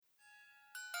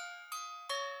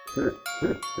Merry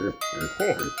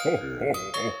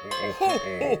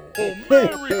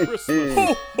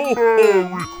Christmas!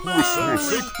 Merry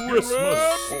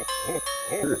Christmas!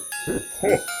 Merry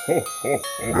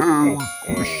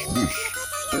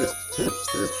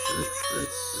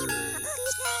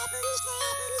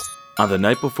On the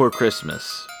night before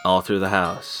Christmas, all through the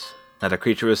house, not a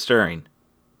creature was stirring,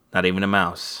 not even a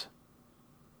mouse.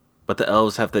 But the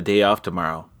elves have the day off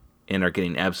tomorrow, and are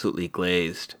getting absolutely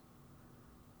glazed.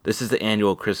 This is the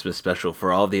annual Christmas special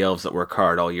for all the elves that work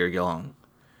hard all year long.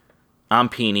 I'm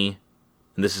Peony,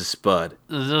 and this is Spud.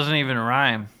 This doesn't even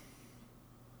rhyme.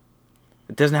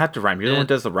 It doesn't have to rhyme. You're the one who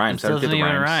does the rhymes. It I don't do doesn't the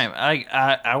even rhymes.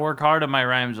 rhyme. I work hard on my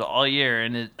rhymes all year,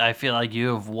 and I feel like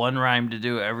you have one rhyme to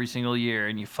do every single year,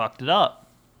 and you fucked it up.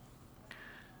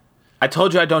 I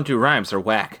told you I don't do rhymes. They're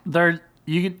whack.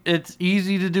 It's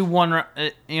easy to do one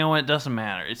rhyme. You know what? It doesn't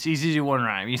matter. It's easy to do one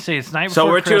rhyme. You say it's night before So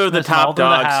we're Christmas. two of the and all top through the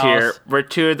dogs here. house. We're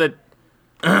two of the...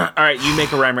 All right, you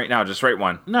make a rhyme right now. Just write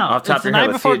one. No, Off the top it's of the your head.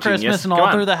 night Let's see before it, genius. Christmas, and Come all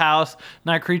on. through the house,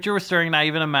 not a creature was stirring, not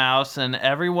even a mouse, and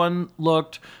everyone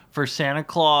looked for Santa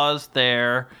Claus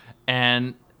there,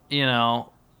 and, you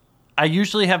know, I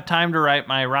usually have time to write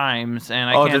my rhymes, and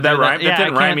I can't did that do rhyme? That Yeah,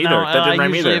 didn't I rhyme can't- either. no, That didn't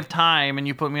rhyme I usually either. have time, and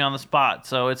you put me on the spot,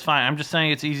 so it's fine. I'm just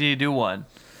saying it's easy to do one.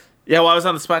 Yeah, well, I was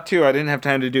on the spot, too. I didn't have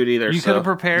time to do it either. You so could have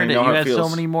prepared I it. know You how had so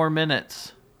feels. many more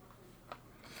minutes.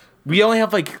 We only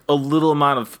have, like, a little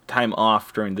amount of time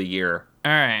off during the year.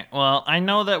 All right. Well, I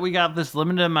know that we got this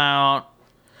limited amount.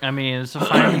 I mean, it's a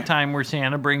finally time where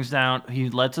Santa brings down.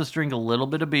 He lets us drink a little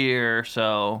bit of beer.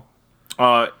 So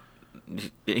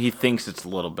He thinks it's a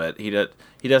little bit. He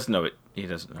doesn't know it. He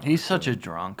doesn't know. he's such a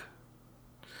drunk.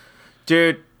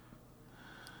 Dude,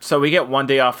 so we get one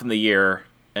day off in the year,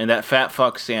 and that fat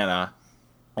fuck Santa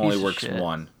only Piece of works shit.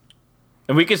 one.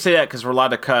 And we can say that because we're allowed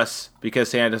to cuss because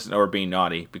Santa doesn't know we're being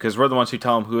naughty. Because we're the ones who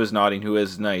tell him who is naughty and who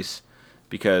is nice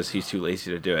because he's too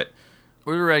lazy to do it.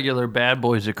 We're the regular bad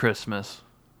boys at Christmas.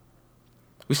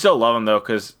 We still love him, though,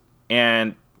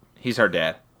 and he's our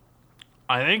dad.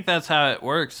 I think that's how it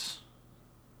works.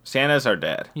 Santa's our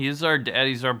dad. He's our dad.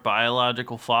 He's our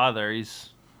biological father. He's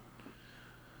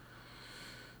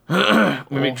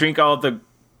When we drink all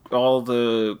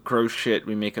the gross shit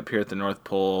we make up here at the North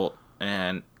Pole,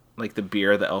 and like the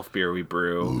beer, the elf beer we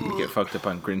brew, we get fucked up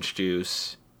on Grinch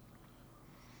juice.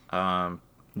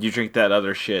 You drink that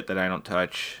other shit that I don't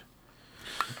touch.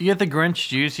 You get the Grinch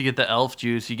juice, you get the elf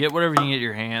juice, you get whatever you can get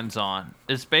your hands on.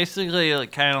 It's basically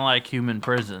kind of like human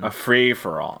prison. A free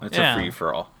for all. It's Yeah. a free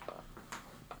for all.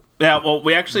 Yeah, well,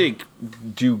 we actually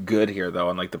do good here though,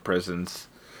 in like the prisons.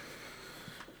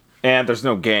 And there's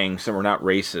no gangs, and we're not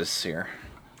racists here.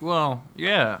 Well,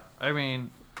 yeah. I mean,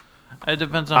 it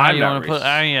depends on how I'm you not want to put.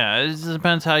 racist. Yeah, it just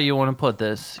depends how you want to put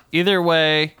this. Either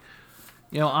way,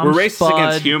 you know, I'm We're racist Spud.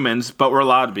 against humans, but we're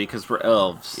allowed to be because we're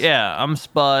elves. Yeah, I'm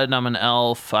Spud. I'm an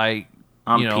elf. I'm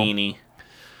Peony.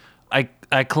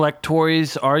 I collect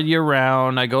toys all year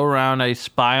round. I go around. I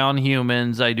spy on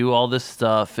humans. I do all this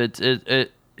stuff. It's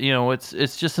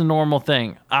just a normal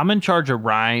thing. I'm in charge of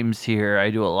rhymes here. I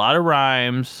do a lot of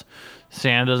rhymes.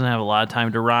 Santa doesn't have a lot of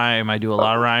time to rhyme. I do a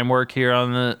lot of rhyme work here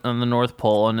on the North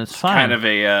Pole, and it's fine. Kind of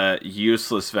a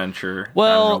useless venture.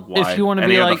 Well, I don't know why. if you wanna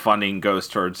Any be of like- the funding goes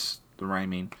towards the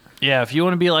rhyming. Yeah, if you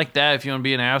want to be like that, if you want to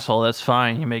be an asshole, that's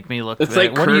fine. You make me look It's bad.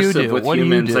 like What do you cursive do? with What do you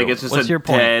humans, do? like, it's just What's a your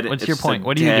point? dead- What's it's your just point? a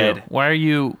What do you do? dead- Why are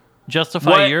you justify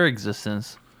What? your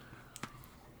existence?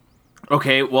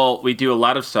 Okay, well, we do a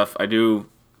lot of stuff. I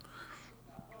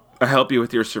help you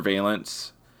with your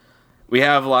surveillance. We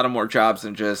have a lot of more jobs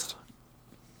than just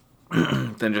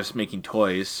making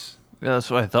toys. Yeah, that's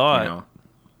what I thought. You know,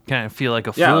 Kind of feel like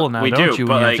a Yeah, fool now, we don't do, you?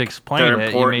 but, When you have like, to explain they're it. You made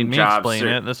important me jobs. explain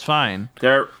They're- it. That's fine.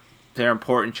 they're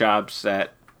important jobs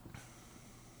that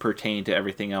pertain to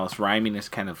everything else. Rhyming is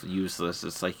kind of useless.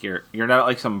 It's like you're not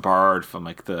like some bard from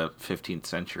like the 15th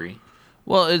century.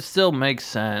 Well, it still makes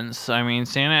sense. I mean,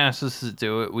 Santa asks us to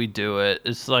do it. We do it.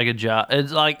 It's like a job.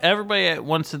 It's like everybody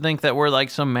wants to think that we're like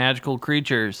some magical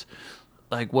creatures,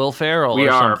 like Will Ferrell We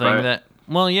or are, something. but- That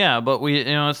well, yeah, but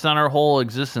it's not our whole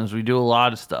existence. We do a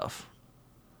lot of stuff.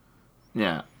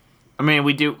 Yeah. I mean,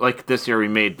 we do, like, this year we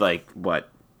made, like, what,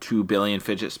 2 billion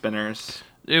fidget spinners?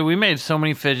 Dude, we made so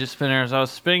many fidget spinners. I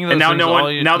was spinning those And now things no one-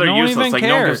 all year. now they're no one useless. even Like,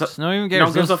 no one cares. gives a- no one even no cares.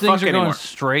 one gives Those a things fuck are going anymore.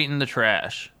 straight in the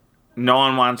trash. No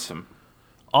one wants them.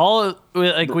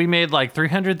 We made like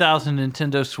 300,000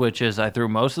 Nintendo Switches. I threw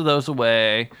most of those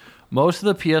away. Most of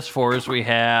the PS4s we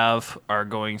have are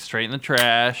going straight in the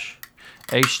trash.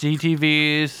 HD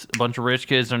TVs, a bunch of rich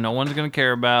kids that no one's going to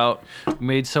care about. We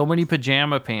made so many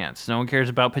pajama pants. No one cares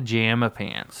about pajama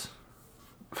pants.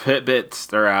 Fitbits,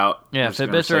 they're out. Yeah, We're just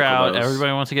gonna Fitbits are recycle out. those.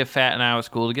 Everybody wants to get fat now. It's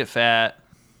cool to get fat.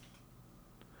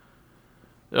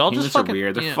 It all Humans just fucking are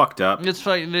weird. They're yeah. fucked up. It's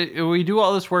like we do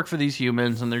all this work for these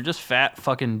humans, and they're just fat,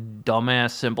 fucking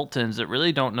dumbass simpletons that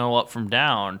really don't know up from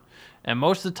down. And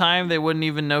most of the time, they wouldn't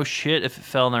even know shit if it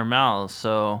fell in their mouths.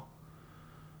 So,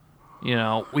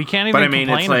 we can't even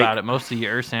complain about it most of the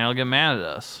year, saying they'll get mad at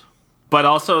us. But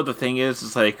also, the thing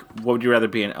is like, what would you rather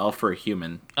be, an elf or a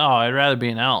human? Oh, I'd rather be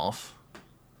an elf.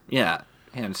 Yeah,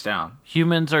 hands down.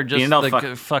 Humans are just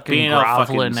the fucking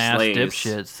groveling ass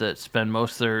dipshits that spend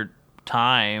most of their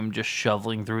time just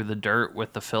shoveling through the dirt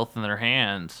with the filth in their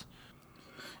hands.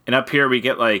 And up here, we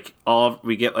get like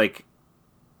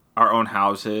our own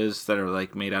houses that are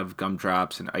like made out of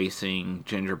gumdrops and icing,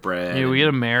 gingerbread. Yeah, we get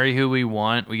to marry who we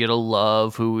want. We get to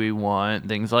love who we want.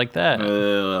 Things like that.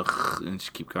 And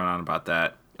just keep going on about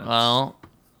that. Well,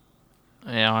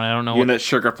 I don't know. You're that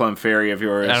sugar plum fairy of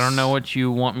yours. I don't know what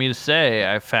you want me to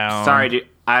say. Sorry, dude.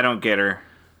 I don't get her.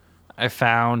 I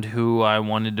found who I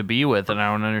wanted to be with, and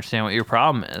I don't understand what your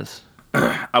problem is.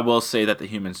 I will say that the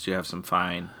humans do have some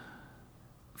fine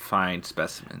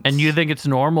specimens. And you think it's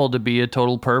normal to be a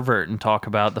total pervert and talk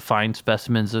about the fine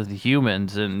specimens of the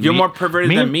humans? And you're more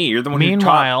perverted than me. You're the one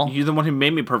you're the one who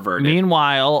made me perverted.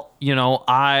 Meanwhile,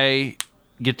 I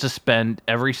get to spend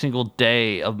every single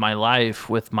day of my life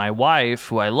with my wife,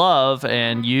 who I love,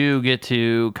 and you get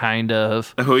to kind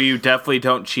of... Who you definitely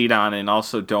don't cheat on, and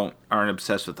also aren't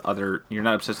obsessed with You're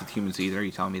not obsessed with humans either,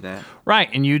 you telling me that? Right,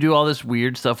 and you do all this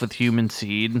weird stuff with human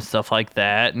seed and stuff like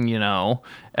that, and,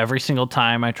 every single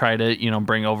time I try to,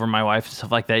 bring over my wife and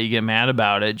stuff like that, you get mad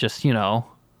about it, just, I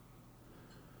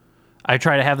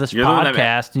try to have this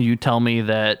podcast, and you tell me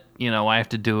that, I have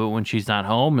to do it when she's not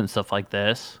home and stuff like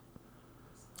this.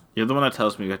 You're the one that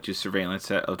tells me we have to do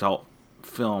surveillance at adult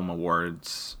film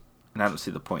awards, and I don't see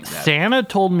the point in that. Santa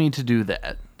told me to do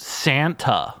that.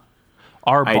 Santa.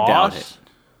 Our boss. Doubt it.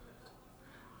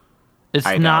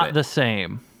 It's not the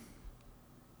same.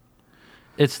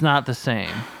 It's not the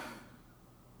same.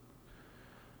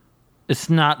 It's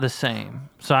not the same.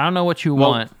 So I don't know what you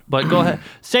want, but go ahead.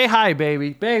 Say hi,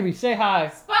 baby. Baby, say hi.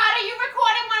 Spot, are you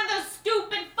recording one of those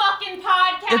stupid fucking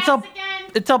podcasts again?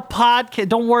 It's a podcast.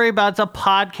 Don't worry about it. It's a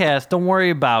podcast. Don't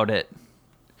worry about it.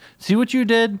 See what you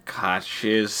did? God,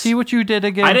 shiz. See what you did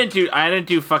again? I didn't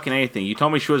do fucking anything. You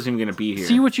told me she wasn't even going to be here.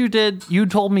 See what you did? You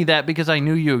told me that because I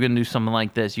knew you were going to do something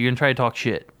like this. You're going to try to talk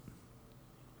shit.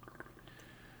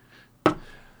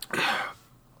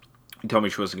 You told me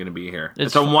she wasn't going to be here.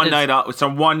 It's a one night out. It's a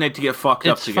one night to get fucked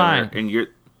up together. Fine. And you're...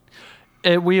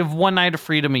 We have one night of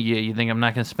freedom a year. You think I'm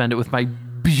not going to spend it with my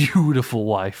beautiful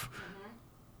wife?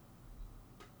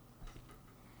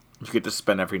 You get to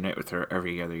spend every night with her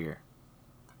every other year.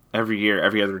 Every year,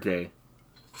 every other day.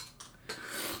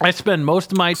 I spend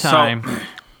most of my time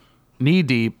knee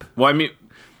deep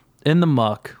in the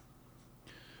muck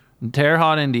in Terre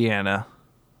Haute, Indiana,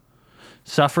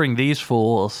 suffering these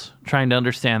fools, trying to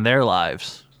understand their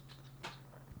lives.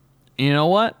 You know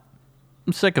what?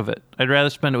 I'm sick of it. I'd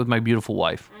rather spend it with my beautiful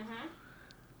wife. Mm-hmm.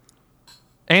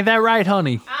 Ain't that right,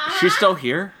 honey? She's still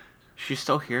here? She's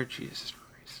still here? Jesus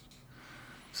Christ.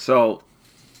 So,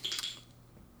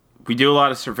 we do a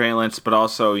lot of surveillance, but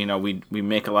also, we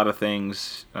make a lot of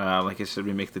things. Like I said,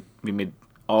 we made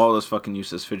all those fucking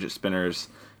useless fidget spinners.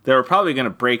 They were probably going to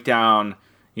break down,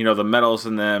 the metals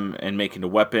in them and make into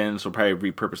weapons. We'll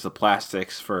probably repurpose the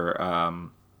plastics for,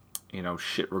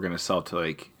 shit we're going to sell to,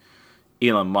 like,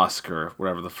 Elon Musk or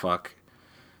whatever the fuck.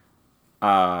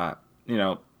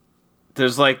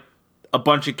 There's, like, a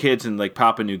bunch of kids in, like,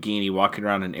 Papua New Guinea walking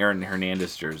around in Aaron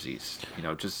Hernandez jerseys,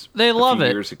 just they love a few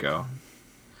it. years ago.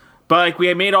 But, like, we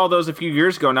had made all those a few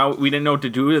years ago. Now we didn't know what to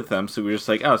do with them, so we were just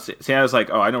like, Santa's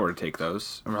like, I know where to take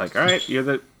those. And we're like, all right, you're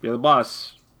the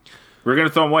boss. We're going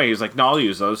to throw them away. He's like, no, I'll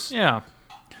use those. Yeah.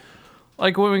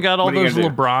 Like when we got all those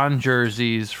LeBron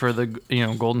jerseys for the,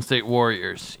 Golden State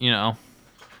Warriors,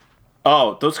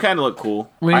 Oh, those kind of look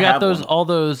cool. We got all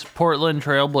those Portland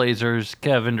Trailblazers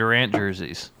Kevin Durant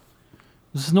jerseys.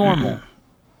 This is normal.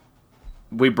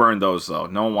 We burned those, though.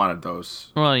 No one wanted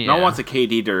those. Well, yeah. No one wants a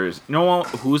KD jersey.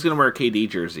 Who's going to wear a KD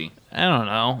jersey? I don't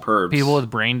know. Pervs. People with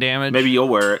brain damage. Maybe you'll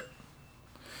wear it.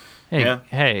 Hey, yeah.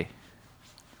 Hey.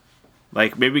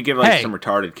 Like, maybe give, like, some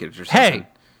retarded kids or something.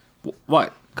 Hey.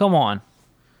 What? Come on.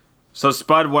 So,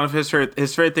 Spud, one of his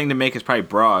favorite thing to make is probably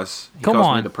bras. He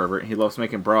calls me the pervert. He loves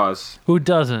making bras. Who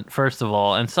doesn't, first of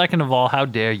all? And second of all, how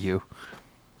dare you?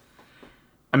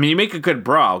 I mean, you make a good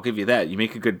bra. I'll give you that. You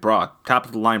make a good bra. Top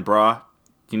of the line bra.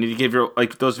 You need to give your,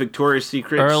 like, those Victoria's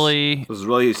Secrets. Early. Those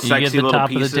really sexy little pieces. You get the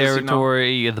top of the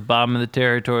territory. You get the bottom of the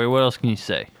territory. What else can you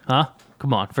say? Huh?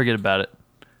 Come on. Forget about it.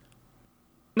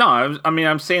 No,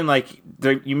 I'm saying, like,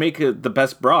 you make the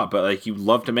best bra, but, like, you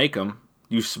love to make them.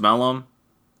 You smell them.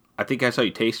 I think I saw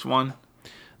you taste one.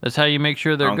 That's how you make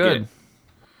sure I they're don't get good. it.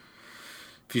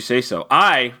 If you say so.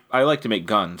 I like to make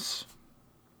guns.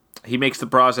 He makes the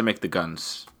bras, I make the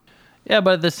guns. Yeah,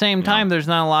 but at the same time, there's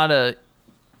not a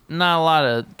lot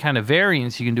of kind of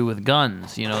variants you can do with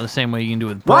guns. You know, the same way you can do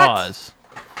with What? bras.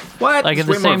 What? Like at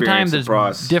There's the way more same time, variants there's of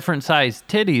bras. different sized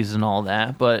titties and all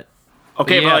that. But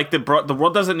Okay, yeah. but like the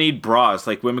world doesn't need bras.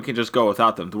 Like women can just go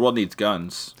without them. The world needs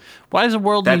guns. why does the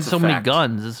world need That's a so many fact.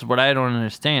 guns? This is what I don't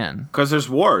understand. Because there's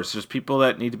wars. There's people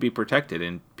that need to be protected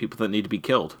and people that need to be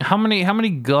killed. How many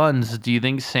guns do you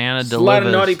think Santa There's a delivers? lot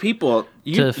of naughty people. To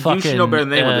You fucking should know better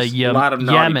than anyone. There's a lot of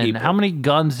naughty Yemen. people. How many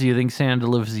guns do you think Santa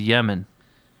delivers to Yemen?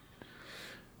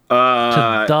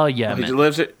 To the Yemen.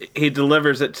 He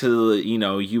delivers it to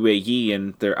UAE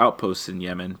and their outposts in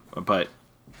Yemen. But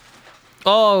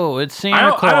Oh, it's Santa I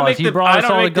don't Claus. make He the- brought I us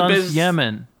don't all the make the guns to biz-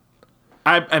 Yemen.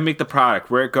 I make the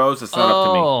product. Where it goes, it's not up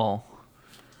to me. Oh.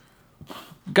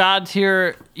 God's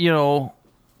here,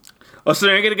 Oh, so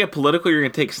you're gonna get political? You're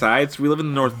gonna take sides? We live in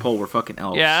the North Pole. We're fucking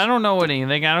elves. Yeah, I don't know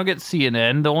anything. I don't get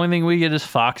CNN. The only thing we get is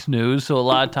Fox News, so a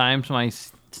lot of times my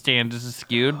stand is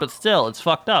skewed, but still, it's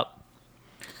fucked up.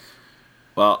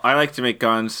 Well, I like to make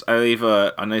guns. I leave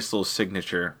a nice little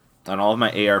signature on all of my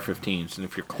AR-15s, and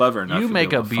if you're clever enough, You you'll make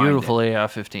be a able to find beautiful it.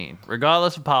 AR-15.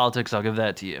 Regardless of politics, I'll give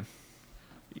that to you.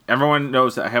 Everyone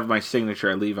knows that I have my signature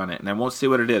I leave on it, and I won't say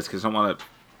what it is because I don't want to.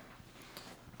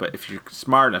 But if you're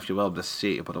smart enough, you'll be able to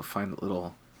see, able to find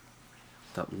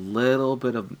that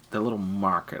little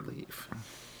mark I leave.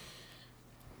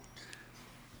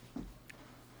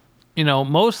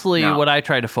 Mostly No. what I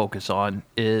try to focus on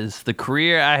is the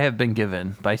career I have been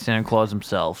given by Santa Claus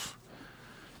himself.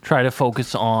 Try to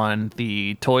focus on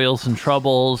the toils and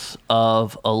troubles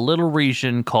of a little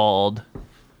region called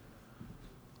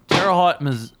Terre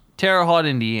Haute,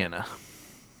 Indiana.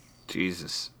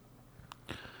 Jesus,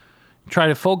 Try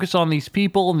to focus on these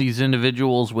people and these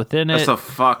individuals within it. that's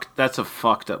a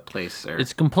fucked up place, sir.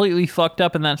 It's completely fucked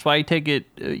up, and that's why I take it,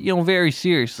 very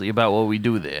seriously about what we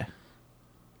do there.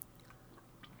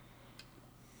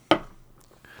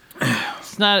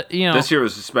 It's not, This year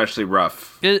was especially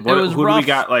rough. It was who do rough. we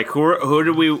got? Like who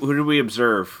did we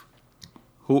observe?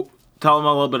 Tell them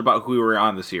a little bit about who we were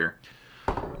on this year.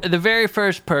 The very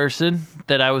first person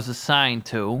that I was assigned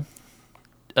to,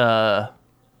 by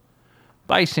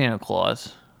Santa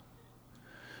Claus,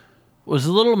 was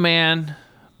a little man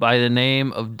by the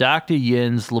name of Dr.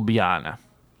 Jens Ljubljana.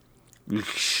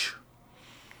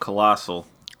 Colossal.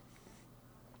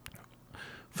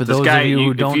 For This those guy, of you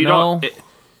who don't know,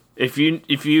 if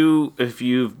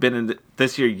you've been in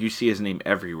this year, you see his name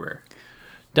everywhere.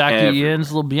 Dr. Ever.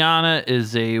 Jens Ljubljana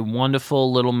is a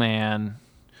wonderful little man.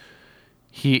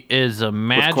 He is a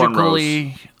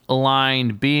magically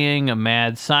aligned being, a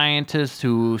mad scientist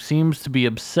who seems to be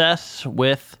obsessed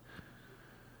with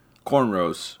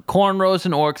Cornrows. cornrows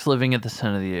and orcs living at the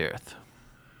center of the earth.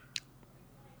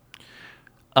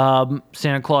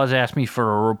 Santa Claus asked me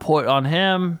for a report on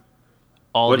him.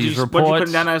 What'd you put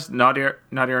him down as? Naughty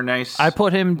or nice? I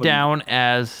put him down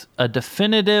as a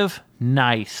definitive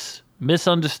nice,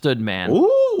 misunderstood man.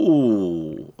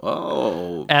 Ooh.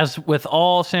 Oh. As with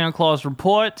all Santa Claus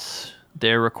reports,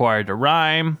 they're required to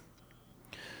rhyme,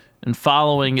 and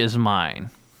following is mine.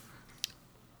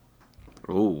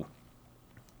 Ooh.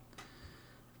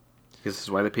 This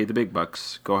is why they paid the big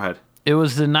bucks. Go ahead. It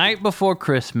was the night before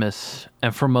Christmas,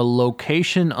 and from a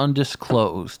location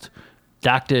undisclosed,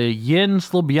 Dr.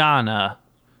 Jens Ljubljana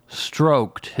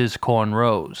stroked his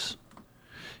cornrows.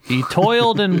 He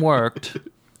toiled and worked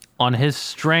on his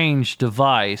strange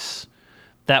device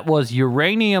that was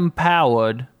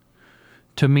uranium-powered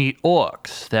to meet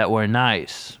orcs that were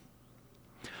nice.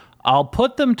 I'll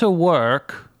put them to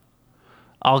work.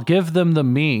 I'll give them the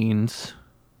means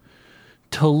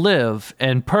to live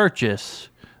and purchase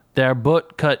their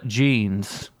butt-cut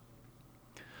jeans.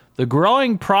 The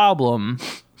growing problem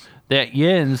that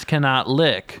Jens cannot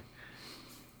lick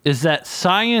is that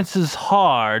science is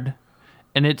hard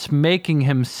and it's making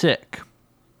him sick.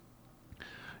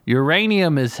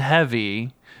 Uranium is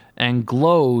heavy and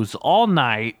glows all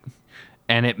night,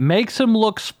 and it makes him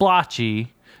look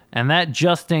splotchy, and that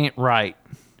just ain't right.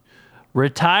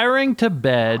 Retiring to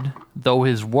bed, though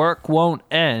his work won't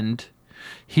end,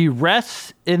 he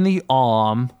rests in the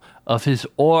arm of his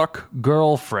orc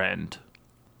girlfriend.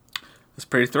 That's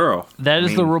pretty thorough. That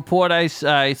is the report I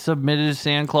submitted to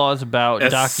Santa Claus about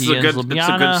Dr. Jens Ljubljana. It's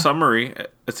a good summary.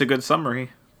 It's a good summary.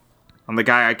 I'm the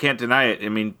guy. I can't deny it. I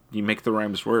mean, you make the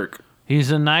rhymes work.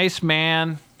 He's a nice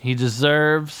man. He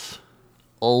deserves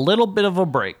a little bit of a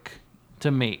break to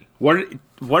me. What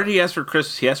did he ask for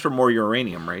Christmas? He asked for more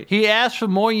uranium, right? He asked for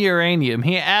more uranium.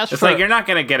 He asked It's for... like, you're not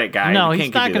going to get it, guy. No, You he's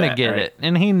can't not give going you to that, get right? it,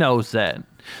 and he knows that.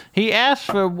 He asked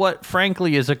for what,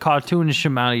 frankly, is a cartoonish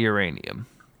amount of uranium.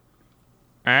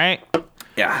 All right?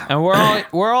 Yeah. And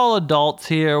we're all adults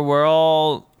here. We're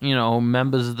all,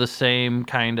 members of the same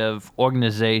kind of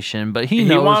organization, but he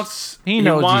knows he's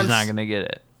not going to get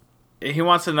it. He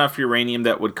wants enough uranium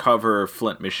that would cover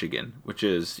Flint, Michigan, which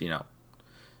is,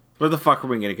 where the fuck are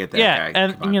we going to get that Yeah, guy?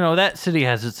 and, Come on. that city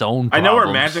has its own I problems. know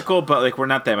we're magical, but, like, we're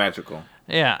not that magical.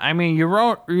 Yeah, I mean,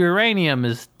 uranium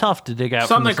is tough to dig out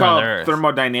Something from the called center Earth.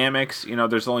 thermodynamics.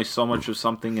 There's only so much of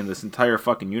something in this entire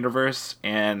fucking universe,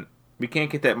 and we can't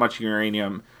get that much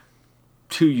uranium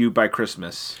to you by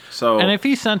Christmas. So, And if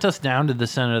he sent us down to the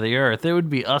center of the Earth, it would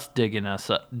be us digging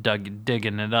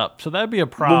it up. So that'd be a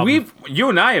problem. well, you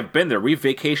and I have been there. We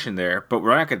vacationed there, but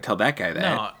we're not going to tell that guy that.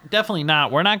 No, definitely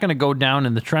not. We're not going to go down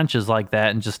in the trenches like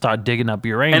that and just start digging up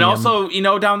uranium. And also,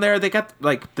 down there they got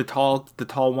like the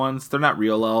tall ones. They're not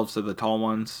real elves; they're the tall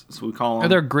ones. That's what we call them.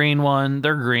 they're green one.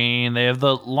 They're green. They have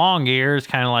the long ears,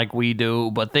 kind of like we do,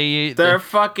 but they're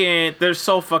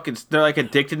so fucking. They're like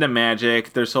addicted to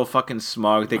magic. They're so fucking smug.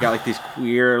 They got like these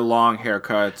queer long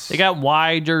haircuts. They got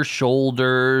wider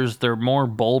shoulders. They're more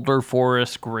Boulder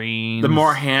Forest greens. They're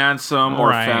more handsome or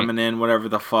Right. feminine, whatever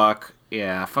the fuck.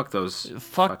 Yeah, fuck those. Fuck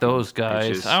fucking those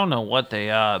guys. bitches. I don't know what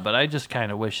they are, but I just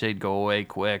kind of wish they'd go away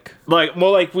quick. Like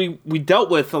we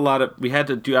dealt with a lot of. We had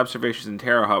to do observations in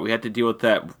Terror Hut. We had to deal with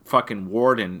that fucking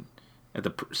warden at the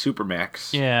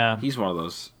Supermax. Yeah. He's one of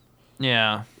those.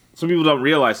 Yeah. Some people don't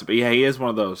realize it, but yeah, he is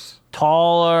one of those.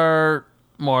 Taller,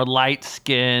 more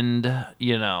light-skinned,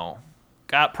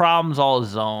 got problems all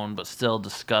his own, but still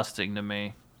disgusting to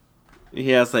me. He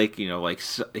has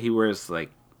he wears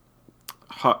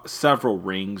several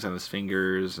rings on his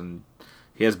fingers, and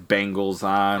he has bangles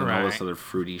on and all this Right. other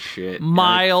fruity shit.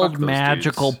 Mild Fuck those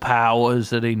magical dudes. powers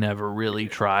that he never really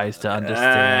tries to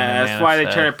understand. That's why they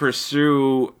try to manifest.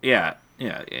 pursue. Yeah.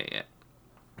 Yeah.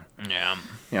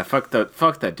 Yeah. Fuck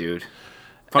that dude.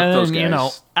 Fuck And those then,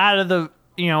 guys. out of the,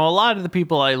 a lot of the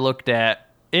people I looked at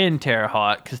in Terre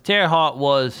Haute, because Terre Haute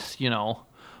was,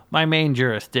 my main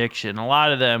jurisdiction. A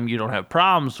lot of them you don't have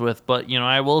problems with, but,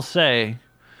 I will say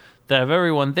that of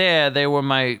everyone there, Dr.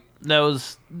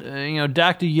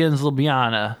 Jens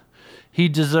Ljubljana. He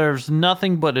deserves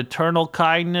nothing but eternal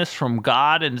kindness from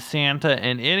God and Santa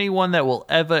and anyone that will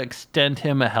ever extend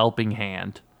him a helping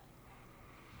hand.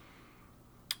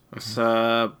 It's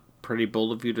pretty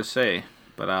bold of you to say,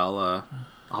 but I'll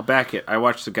back it. I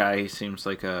watched the guy. He seems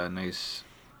like a nice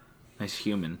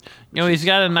human. He's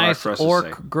got a nice for us to say.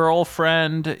 orc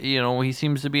girlfriend. He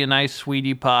seems to be a nice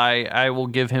sweetie pie. I will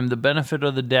give him the benefit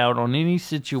of the doubt on any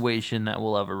situation that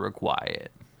will ever require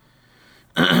it.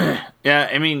 Yeah,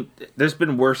 I mean, there's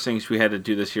been worse things we had to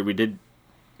do this year. We did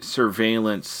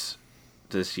surveillance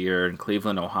this year in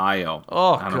Cleveland, Ohio,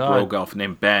 on God. a rogue elf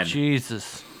named Ben.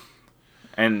 Jesus.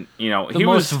 And, The he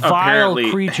most was vile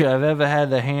apparently... creature I've ever had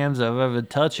the hands of ever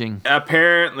touching.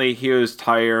 Apparently, he was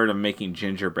tired of making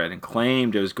gingerbread and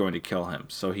claimed it was going to kill him.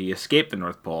 So he escaped the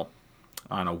North Pole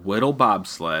on a whittle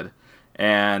bobsled,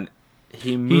 and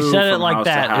he moved He said it from like house to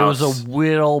that. It was house. a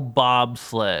whittle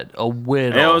bobsled. A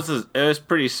whittle. It was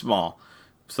pretty small,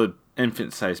 so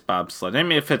infant-sized bobsled. I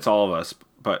mean, it fits all of us,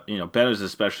 but Ben was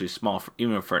especially small,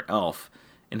 even for an elf.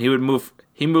 And he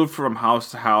moved from house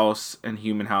to house in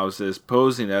human houses,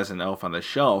 posing as an elf on the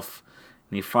shelf,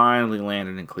 and he finally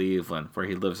landed in Cleveland, where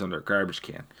he lives under a garbage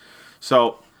can.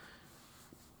 So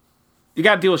you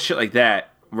got to deal with shit like that,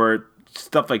 where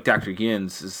stuff like Dr.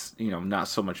 Yins is, not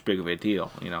so much big of a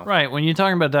deal, Right. When you're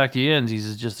talking about Dr. Yins,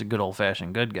 he's just a good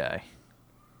old-fashioned good guy.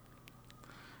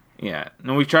 Yeah,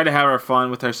 and we try to have our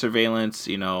fun with our surveillance.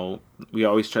 We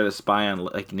always try to spy on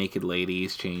like naked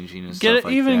ladies changing and stuff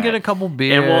like that. Get a couple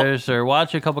beers or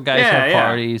watch a couple guys have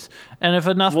parties. And if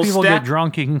enough people get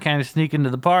drunk, you can kind of sneak into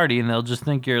the party, and they'll just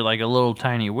think you're like a little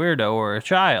tiny weirdo or a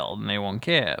child, and they won't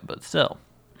care. But still,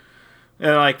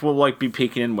 And we'll be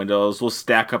peeking in windows. We'll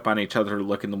stack up on each other to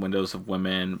look in the windows of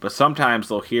women. But sometimes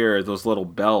they'll hear those little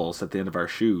bells at the end of our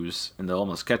shoes, and they'll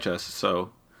almost catch us.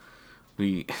 So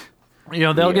we.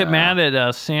 they'll get mad at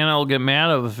us. Santa will get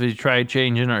mad at us if we try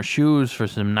changing our shoes for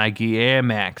some Nike Air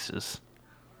Maxes.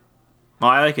 Well,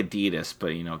 I like Adidas,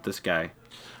 but this guy,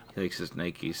 he likes his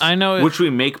Nikes. I know, which we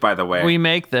make, by the way. We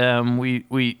make them. We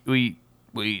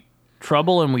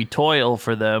trouble and we toil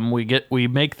for them. We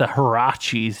make the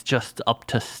Hirachis just up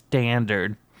to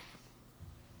standard.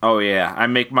 Oh yeah, I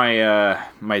make my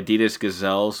my Adidas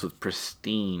Gazelles with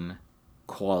pristine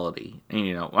quality.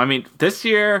 And I mean, this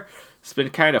year It's been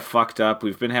kind of fucked up.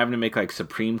 We've been having to make like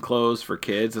Supreme clothes for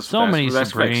kids. So many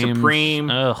Supremes. Like Supreme,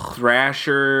 Ugh.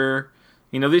 Thrasher.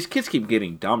 You know, these kids keep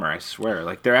getting dumber, I swear.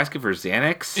 Like, they're asking for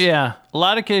Xanax. Yeah, a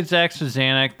lot of kids ask for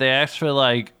Xanax. They ask for,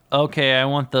 like, okay, I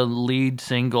want the lead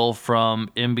single from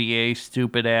NBA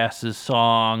Stupid Ass's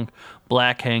song,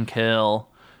 Black Hank Hill.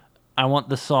 I want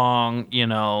the song, you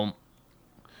know,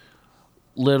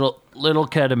 Little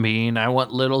Ketamine. I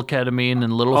want Little Ketamine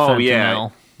and Little Oh, Fentanyl. yeah.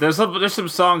 There's some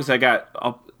songs I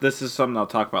got. This is something I'll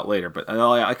talk about later, but I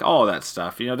like all of that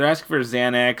stuff. You know, they're asking for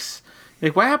Xanax.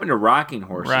 Like, what happened to rocking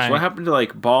horses? Right. What happened to,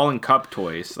 like, ball and cup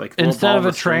toys? Like, the little Instead ball of and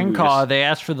a the string, train we car, just- they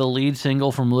asked for the lead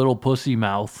single from Little Pussy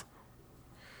Mouth.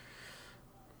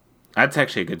 That's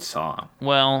actually a good song.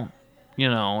 Well, you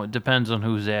know, it depends on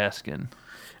who's asking.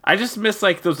 I just miss,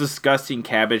 like, those disgusting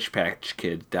Cabbage Patch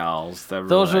Kid dolls. That were,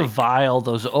 Those are like, vile,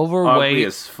 those ugly overweight.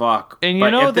 as fuck. And you But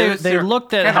know, if they they're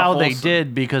looked at kinda how they wholesome.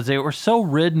 did because they were so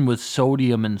ridden with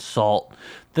sodium and salt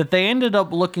that they ended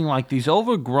up looking like these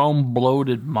overgrown,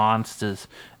 bloated monsters.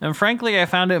 And frankly, I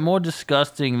found it more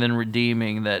disgusting than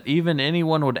redeeming that even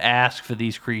anyone would ask for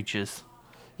these creatures.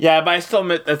 Yeah, but I still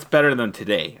admit that's better than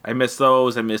today. I miss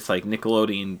those. I miss, like,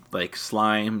 Nickelodeon, like,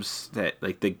 slimes, that,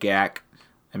 like, the Gak.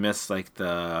 I miss, like,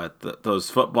 the those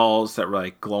footballs that were,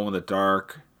 like, glow in the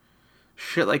dark.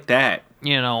 Shit like that.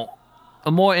 You know,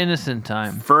 a more innocent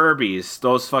time. Furbies,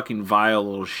 those fucking vile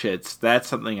little shits. That's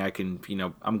something I can, you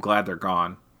know, I'm glad they're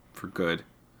gone for good.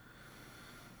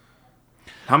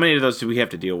 How many of those do we have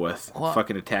to deal with? Well,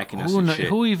 Fucking attacking us and shit.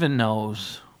 Who even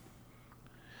knows?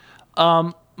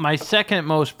 My second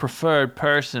most preferred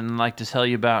person I'd like to tell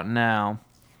you about now.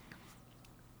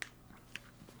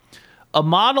 A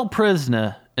model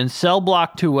prisoner in cell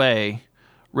block 2A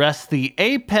rests the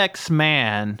apex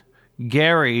man,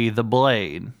 Gary the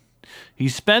Blade. He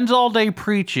spends all day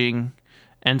preaching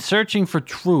and searching for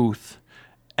truth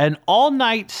and all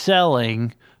night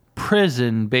selling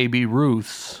prison baby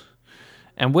Ruths.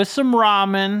 And with some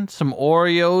ramen, some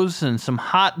Oreos, and some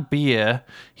hot beer,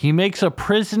 he makes a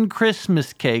prison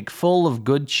Christmas cake full of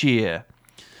good cheer.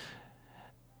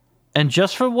 And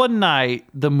just for one night,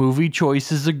 the movie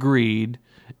choice is agreed.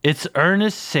 It's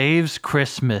Ernest Saves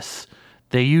Christmas.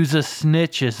 They use a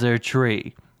snitch as their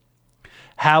tree.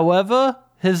 However,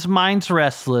 his mind's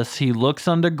restless. He looks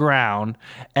underground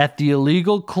at the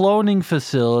illegal cloning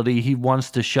facility he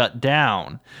wants to shut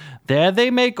down. There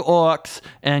they make orcs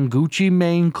and Gucci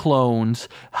Mane clones,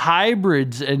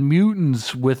 hybrids and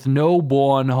mutants with no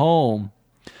born home.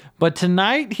 But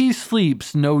tonight he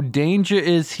sleeps, no danger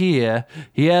is here.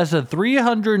 He has a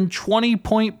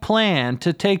 320-point plan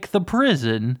to take the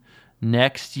prison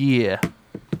next year.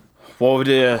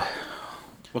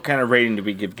 What kind of rating do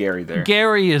we give Gary there?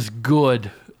 Gary is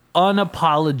good.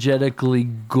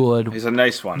 Unapologetically good. He's a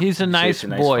nice one. He's a nice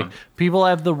boy. one. People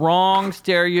have the wrong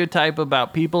stereotype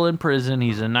about people in prison.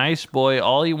 He's a nice boy.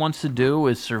 All he wants to do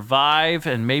is survive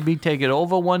and maybe take it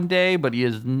over one day, but he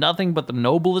has nothing but the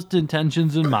noblest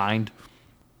intentions in mind.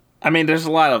 I mean, there's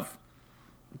a lot of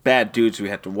bad dudes we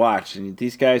have to watch, and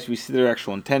these guys, we see their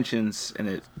actual intentions,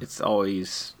 and it's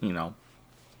always, you know,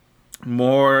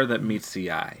 more that meets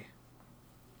the eye.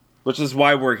 Which is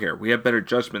why we're here. We have better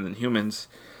judgment than humans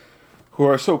who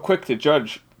are so quick to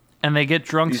judge. And they get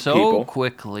drunk These so people.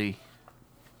 quickly.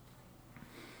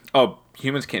 Oh,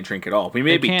 humans can't drink at all. We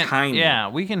may They be can't- tiny. Yeah,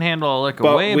 we can handle liquor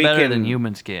But way we better can- than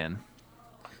humans can.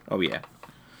 Oh, yeah.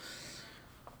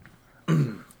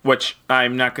 Which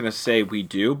I'm not going to say we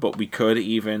do, but we could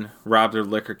even rob their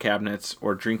liquor cabinets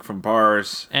or drink from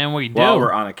bars And we do. while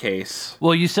we're on a case.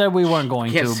 Well, you said we weren't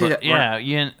going Can't to, say but that.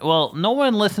 yeah, well, no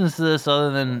one listens to this other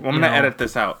than I'm going to edit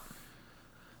this out.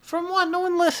 From what? No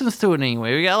one listens to it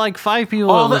anyway. We got like 5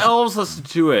 people. All that the listen, elves listen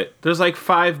to it. There's like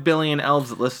 5 billion elves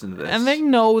that listen to this. and they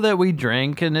know that we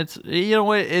drink, and it's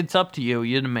it's up to you.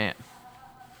 You're the man.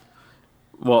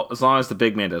 Well, as long as the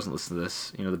big man doesn't listen to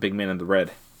this. You know, the big man in the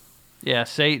red. Yeah,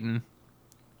 Satan.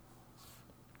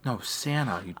 No,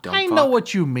 Santa, you dumb I fuck. know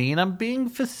what you mean. I'm being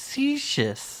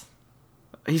facetious.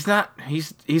 He's not.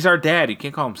 He's our dad. You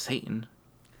can't call him Satan.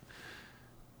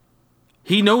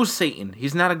 He knows Satan.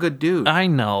 He's not a good dude. I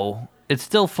know. It's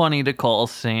still funny to call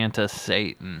Santa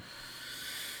Satan.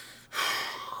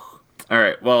 All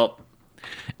right. Well,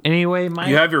 Anyway,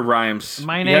 you have your rhymes.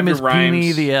 my You name have is your rhymes.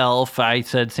 Peony the Elf. I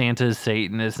said Santa is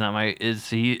Satan. It's not my. Is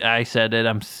he? I said it.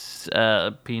 I'm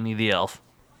Peony the Elf.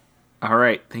 All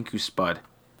right. Thank you, Spud.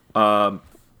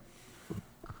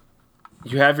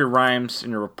 You have your rhymes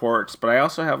and your reports, but I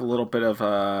also have a little bit of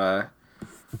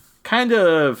kind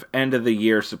of end of the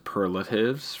year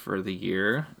superlatives for the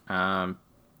year. I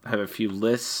have a few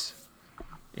lists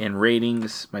and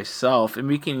ratings myself, and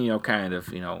we can, kind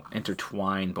of,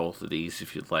 intertwine both of these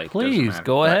if you'd like. Doesn't Please, matter.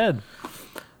 go ahead.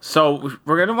 So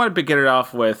we're going to want to get it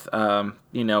off with, there's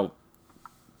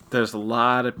a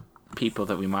lot of people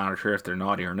that we monitor if they're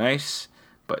naughty or nice,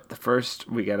 but the first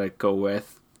we got to go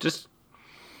with,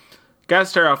 got to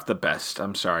start off with the best.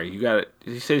 I'm sorry.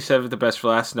 You said the best for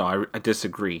last? No, I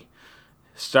disagree.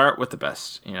 Start with the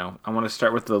best. I want to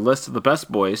start with the list of the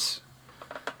best boys.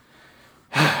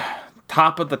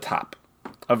 Top of the top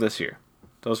of this year.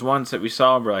 Those ones that we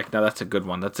saw, we're like, no, that's a good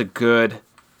one. That's a good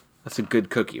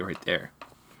cookie right there.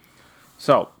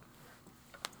 So,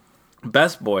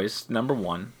 best boys, number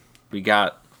 1, we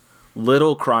got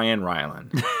Little Crying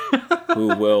Rylan,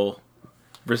 who will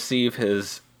receive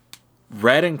his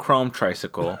red and chrome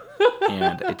tricycle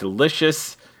and a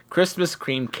delicious Christmas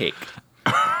cream cake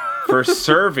for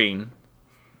serving.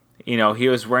 He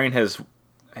was wearing his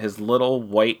little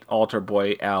white altar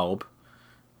boy alb,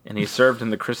 and he served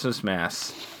in the Christmas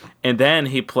Mass. And then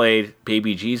he played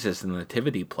Baby Jesus in the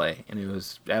Nativity play, and it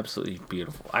was absolutely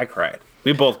beautiful. I cried.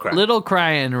 We both cried. Little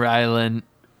Crying Rylan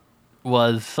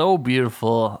was so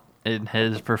beautiful in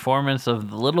his performance of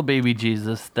the little baby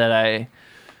Jesus that I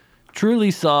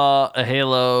truly saw a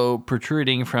halo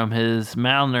protruding from his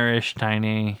malnourished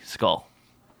tiny skull.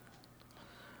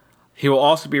 He will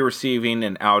also be receiving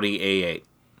an Audi A8.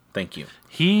 Thank you.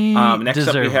 He Next up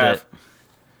deserved it.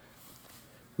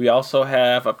 We also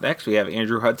have, up next, we have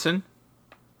Andrew Hudson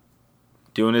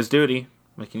doing his duty.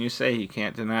 What can you say? You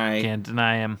can't deny. Can't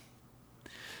deny him.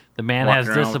 The man walking has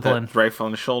around with discipline. that rifle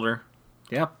on the shoulder.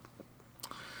 Yep.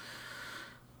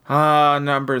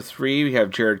 Number 3, we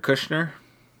have Jared Kushner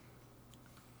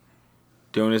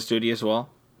doing his duty as well.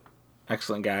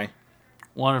 Excellent guy.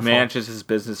 Wonderful. Manages his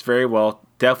business very well.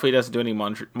 Definitely doesn't do any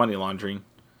money laundering.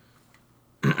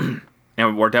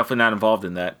 And we're definitely not involved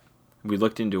in that. We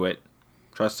looked into it.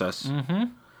 Trust us. Mm-hmm.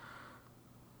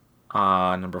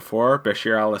 Number 4,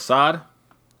 Bashir al-Assad.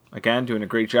 Again, doing a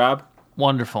great job.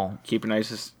 Wonderful. Keeping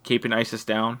ISIS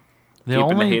down. The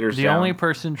keeping the haters down. only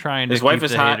person trying to His wife keep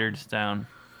is the hot. haters down.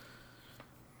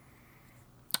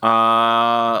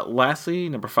 Lastly,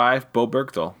 number 5, Bo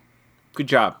Bergdahl. Good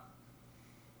job.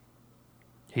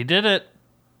 He did it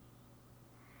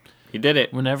He did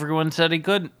it. when everyone said he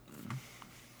couldn't.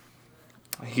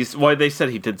 They said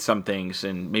he did some things,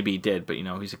 and maybe he did, but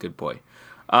he's a good boy.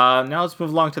 Now let's move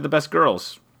along to the best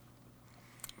girls.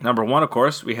 Number 1, of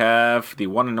course, we have the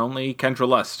one and only Kendra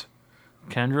Lust.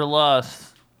 Kendra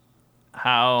Lust.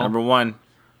 Number 1.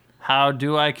 How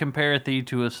do I compare thee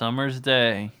to a summer's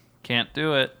day? Can't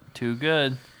do it. Too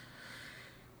good.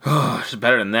 She's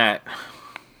better than that.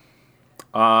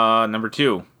 Number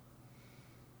 2,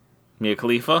 Mia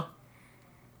Khalifa.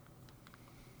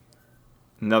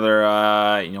 Another,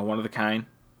 one of the kind.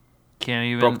 Can't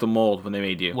even. Broke the mold when they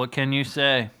made you. What can you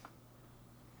say?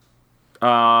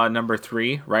 Number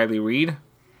 3, Riley Reid.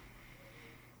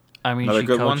 I mean, Another she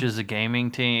good one. coaches a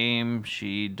gaming team.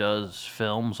 She does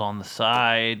films on the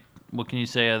side. What can you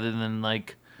say other than,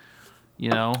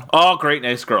 All great,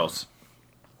 nice girls.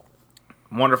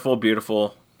 Wonderful,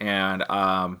 beautiful. And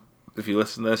if you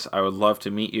listen to this, I would love to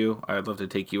meet you. I would love to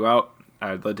take you out.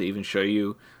 I would love to even show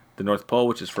you the North Pole,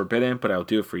 which is forbidden, but I'll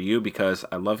do it for you because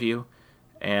I love you.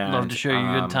 And love to show you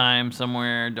a good time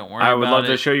somewhere. Don't worry about it. I would love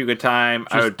to show you a good time.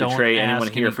 I would betray anyone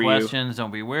here for you. Questions.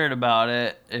 Don't be weird about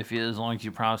it. As long as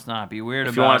you promise not to be weird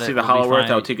If about it. you want to see the we'll be Hollow Earth,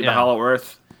 fine. I'll take you to Hollow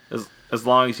Earth. As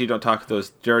long as you don't talk to those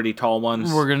dirty, tall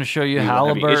ones. We're gonna show you we won't have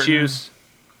any Halliburton. issues.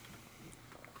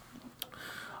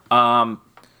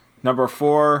 Number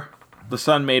 4, the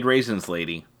Sun Made Raisins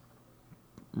lady.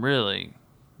 Really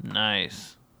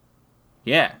nice.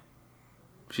 Yeah.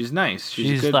 She's nice.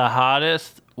 She's good the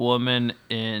hottest woman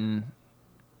in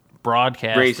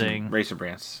broadcasting Raisin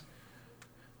Brands.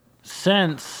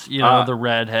 since the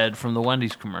redhead from the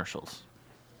Wendy's commercials.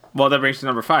 Well, that brings to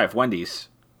number 5, Wendy's.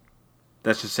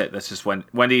 That's just it. That's just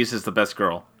Wendy's is the best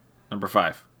girl. Number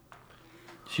 5.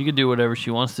 She could do whatever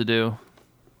she wants to do.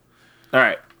 All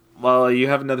right. Well, you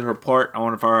have another report on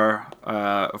one of our,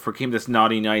 if we're keeping this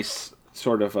naughty, nice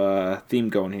sort of theme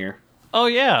going here. Oh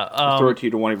yeah. I'll throw it to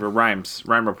you to one of your rhyme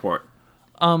report.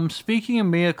 Speaking of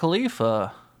Mia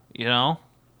Khalifa,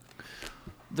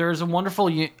 there's a wonderful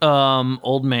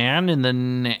old man in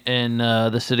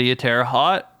the city of Terre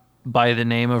Haute by the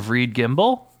name of Reed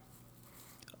Gimbel.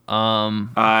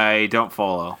 I don't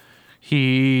follow.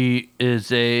 He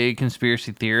is a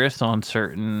conspiracy theorist on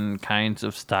certain kinds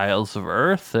of styles of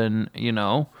Earth, and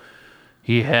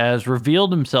he has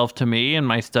revealed himself to me in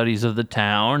my studies of the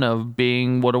town of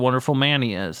being what a wonderful man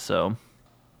he is. So,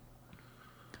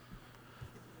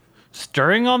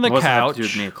 stirring on the What's that have couch. to do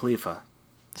with Mia Khalifa?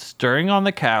 Stirring on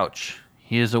the couch,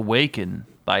 he is awakened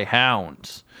by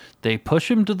hounds. They push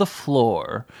him to the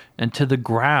floor, and to the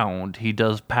ground he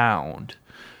does pound.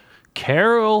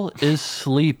 Carol is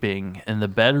sleeping in the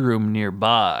bedroom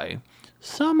nearby,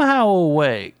 somehow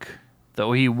awake,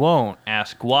 though he won't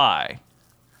ask why.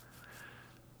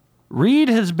 Reed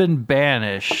has been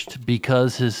banished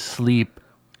because his sleep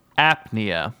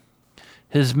apnea.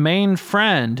 His main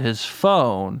friend, his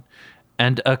phone,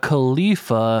 and a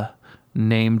Khalifa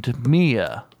named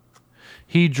Mia.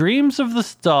 He dreams of the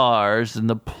stars and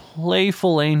the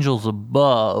playful angels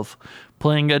above,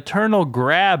 playing eternal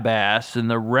grab ass in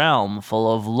the realm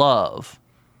full of love.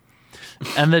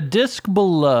 And the disk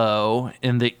below,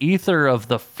 in the ether of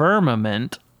the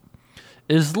firmament,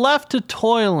 is left to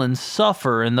toil and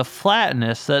suffer in the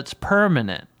flatness that's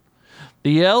permanent.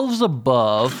 The elves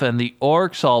above and the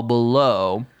orcs all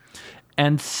below,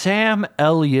 and Sam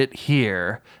Elliott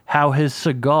here, how his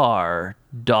cigar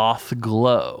doth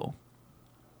glow.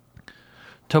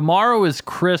 Tomorrow is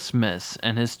Christmas,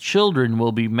 and his children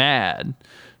will be mad,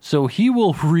 so he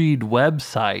will read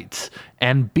websites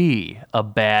and be a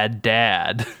bad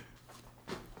dad.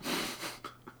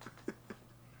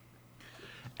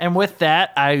 And with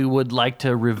that, I would like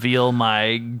to reveal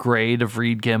my grade of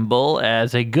Reed Kimball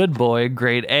as a good boy,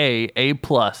 grade A+,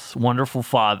 wonderful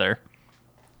father.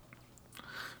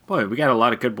 Boy, we got a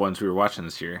lot of good ones we were watching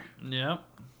this year. Yep.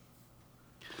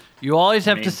 You always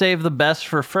have to save the best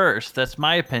for first. That's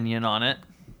my opinion on it.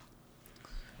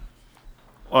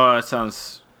 Well, it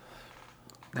sounds...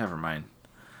 Never mind.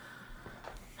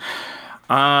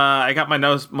 I got my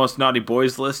most naughty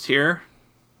boys list here.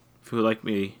 If you would like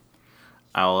me,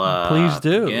 I'll Please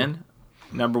do. begin.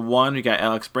 Number 1, we got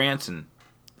Alex Branson.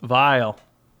 Vile.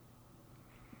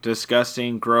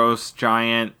 Disgusting, gross,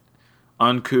 giant,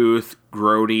 uncouth,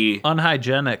 grody.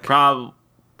 Unhygienic.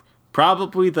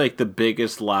 Probably like the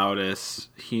biggest, loudest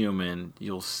human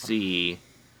you'll see.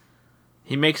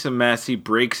 He makes a mess. He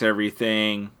breaks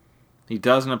everything. He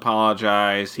doesn't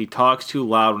apologize. He talks too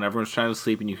loud when everyone's trying to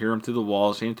sleep and you hear him through the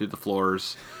walls, hear him through the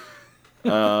floors.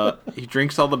 He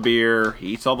drinks all the beer. He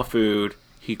eats all the food.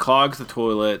 He clogs the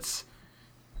toilets.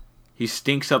 He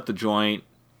stinks up the joint.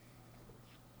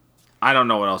 I don't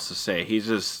know what else to say. He's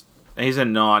a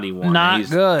naughty one. Not He's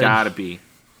good. Gotta be.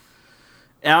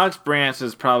 Alex Branson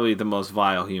is probably the most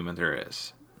vile human there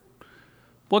is.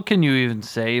 What can you even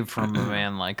save from a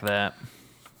man like that?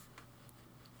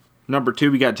 Number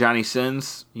 2, we got Johnny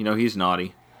Sins. You know, he's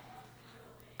naughty.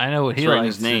 I know what he It's right in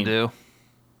likes his to name. do.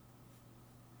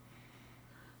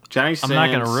 Johnny Sins. I'm not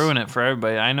going to ruin it for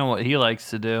everybody. I know what he likes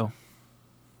to do.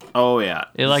 Oh, yeah.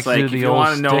 He likes It's to do if the you old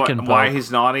want to know stick and why poke.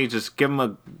 he's naughty, just give him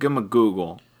a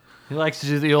Google. He likes to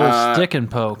do the old stick and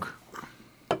poke.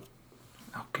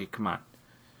 Okay, come on.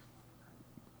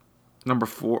 Number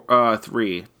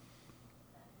 3.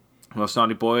 Most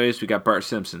naughty boys, we got Bart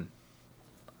Simpson.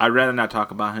 I'd rather not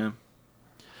talk about him.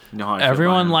 You know how I feel about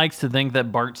Everyone him. likes to think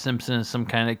that Bart Simpson is some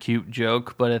kind of cute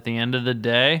joke, but at the end of the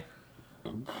day,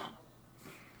 His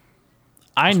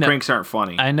pranks aren't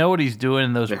funny. I know what he's doing,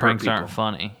 and those They hurt pranks aren't people.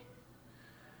 funny.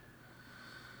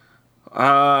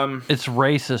 It's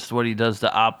racist what he does to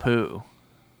Apu.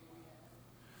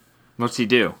 What's he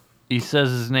do? He says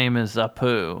his name is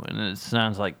Apu, and it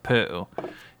sounds like poo.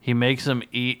 He makes him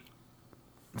eat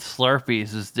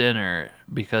Slurpees as dinner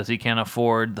because he can't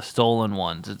afford the stolen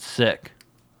ones. It's sick.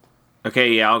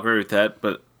 Okay, yeah, I'll agree with that,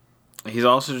 but he's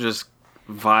also just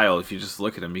vile. If you just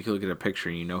look at him, you can look at a picture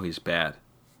and you know he's bad.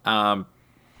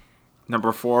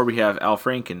 Number 4, we have Al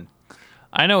Franken.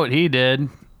 I know what he did.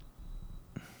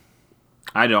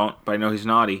 I don't, but I know he's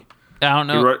naughty. I don't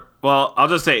know. I'll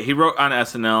just say he wrote on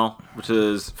SNL, which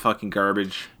is fucking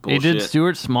garbage. He Bullshit. did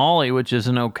Stuart Smalley, which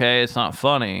isn't okay. It's not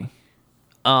funny.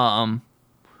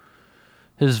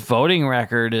 His voting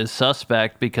record is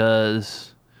suspect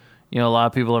because, a lot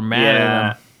of people are mad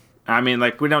at him. I mean,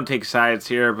 like, we don't take sides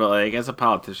here, but, like, as a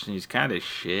politician, he's kind of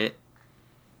shit.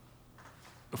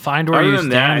 Find where Other you than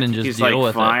that, I stand and think just he's, deal like,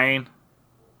 with it. fine.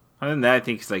 Other than that, I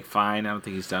think he's, like, fine. I don't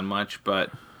think he's done much, but...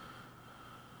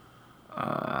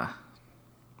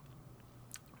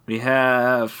 we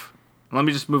have... Let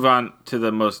me just move on to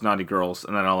the most naughty girls,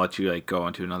 and then I'll let you, like, go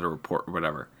into another report or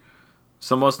whatever.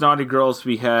 So, most naughty girls,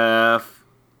 we have...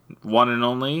 one and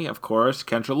only, of course,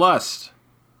 Kendra Lust.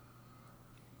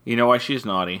 You know why she's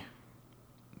naughty.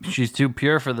 She's too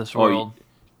pure for this Oh, world.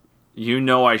 You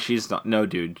know why she's not... No,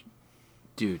 dude.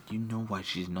 Dude, you know why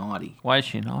she's naughty. Why is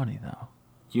she naughty, though?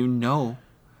 You know.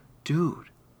 Dude.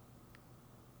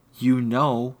 You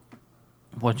know.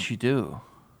 What'd she do?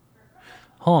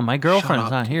 Hold on, my girlfriend's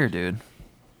up, not here, dude.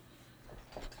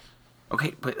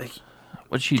 Okay, but, like...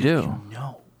 What'd she dude, do? You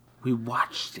know. We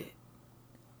watched it.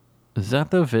 Is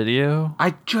that the video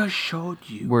I just showed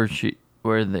you.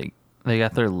 where they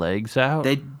got their legs out?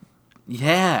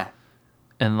 Yeah.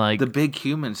 And like The big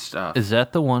human stuff. is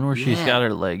that the one where she's Yeah. got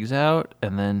her legs out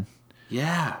and then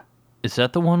Yeah. is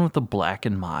that the one with the Black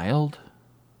and Mild?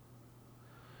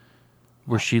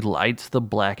 Where she lights the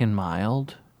Black and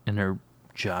Mild in her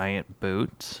giant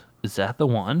boots? Is that the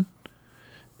one?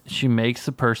 She makes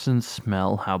the person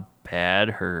smell how bad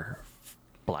her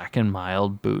Black and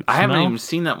Mild boots I haven't smell? even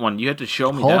seen that one. You have to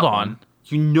show me Hold that on. one.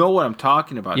 You know what I'm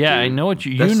talking about, Yeah, dude. I know what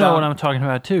you That's know not- what I'm talking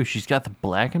about too. She's got the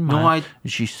Black and No, Mild.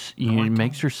 I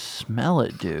Makes her smell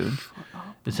it, dude.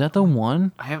 Is that the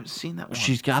one? I haven't seen that one.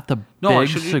 She's got the no, I big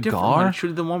showed you a different one. cigar. I showed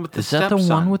you the one with the Is that the stepson.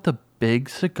 one with the big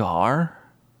cigar?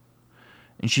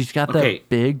 And she's got Okay. that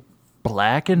big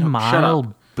Black and shut Mild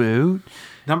up. boot.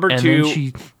 Number And two.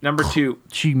 then Number two.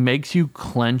 she makes you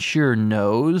clench your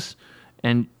nose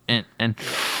and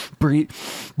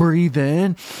breathe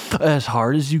in as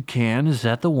hard as you can. Is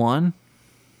that the one?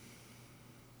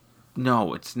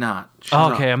 No, it's not.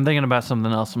 Shut Okay, up. I'm thinking about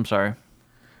something else. I'm sorry.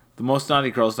 The most naughty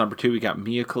girls, number two, we got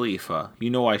Mia Khalifa. You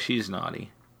know why she's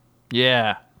naughty.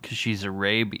 Yeah, because she's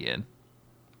Arabian.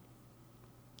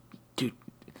 Dude.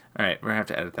 All right, we're going to have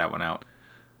to edit that one out.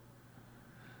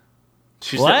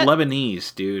 She's What?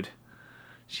 Lebanese, dude.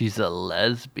 She's a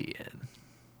lesbian.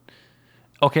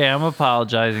 Okay, I'm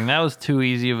apologizing. That was too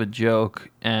easy of a joke.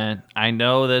 And I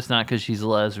know that's not because she's a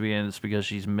lesbian. It's because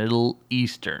she's Middle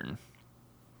Eastern.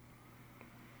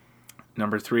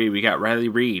 Number three, we got Riley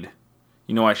Reid.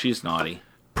 You know why she's naughty.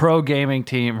 Pro gaming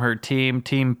team, her team,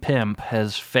 Team Pimp,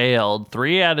 has failed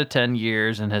 3 out of 10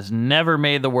 years and has never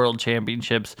made the World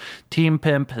Championships. Team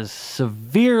Pimp has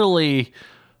severely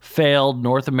failed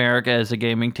North America as a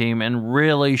gaming team and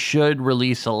really should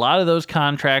release a lot of those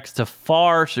contracts to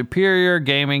far superior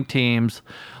gaming teams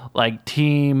like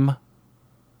Team,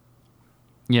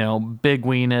 Big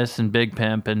Weenus and Big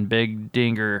Pimp and Big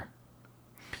Dinger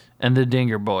and the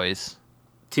Dinger Boys.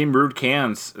 Team Rude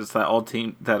Cans is that all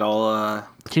team that all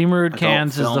Team Rude Adult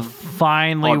Cans is the film.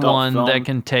 finally Adult one film. that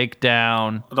can take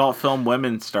down. adult film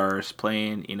women stars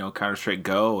playing, Counter-Strike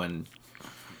Go and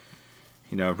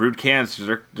Rude Cans,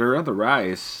 they're on the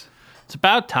rise. It's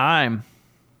about time.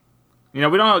 We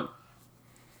don't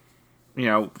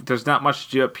there's not much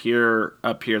to do up here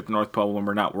at the North Pole when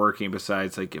we're not working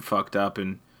besides like get fucked up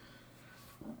and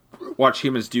watch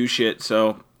humans do shit.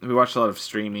 So we watch a lot of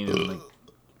streaming and like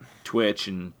Twitch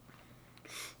and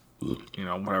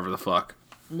whatever the fuck.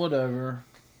 Whatever.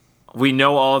 We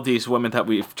know all of these women that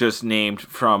we've just named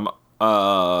from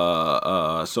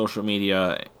social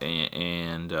media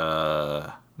and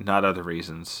not other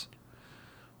reasons.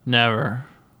 Never.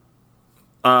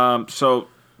 So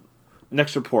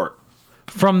next report.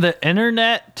 From the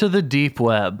internet to the deep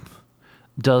web,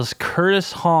 does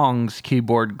Curtis Hong's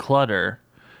keyboard clutter?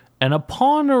 And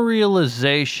upon a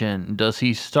realization, does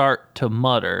he start to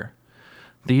mutter?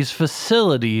 These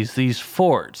facilities, these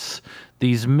forts,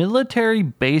 these military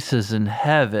bases in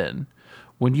heaven,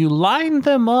 when you line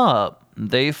them up,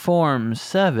 they form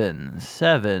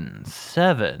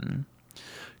 777.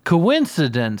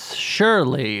 Coincidence,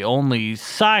 surely, only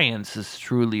science is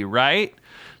truly right.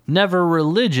 Never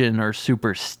religion or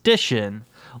superstition,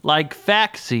 like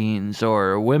vaccines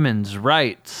or women's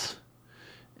rights.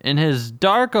 In his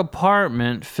dark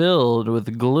apartment filled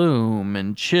with gloom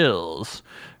and chills,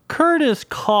 Curtis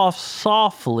coughs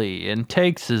softly and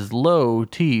takes his low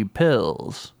T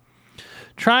pills.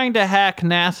 Trying to hack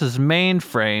NASA's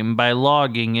mainframe by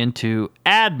logging into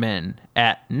admin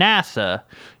at NASA,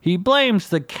 he blames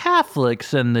the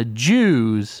Catholics and the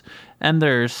Jews and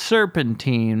their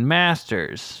serpentine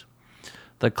masters.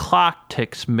 The clock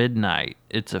ticks midnight.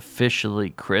 It's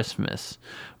officially Christmas.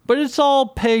 But it's all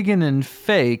pagan and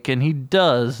fake, and he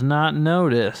does not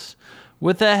notice.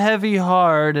 With a heavy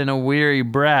heart and a weary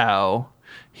brow,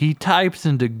 he types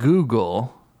into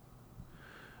Google,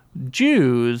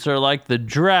 Jews are like the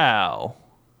drow.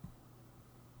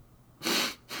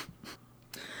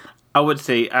 I would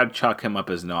say I'd chalk him up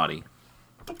as naughty.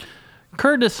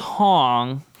 Curtis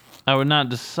Hong, I would not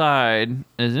decide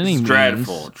as any It's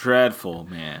means. dreadful,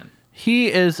 man.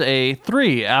 He is a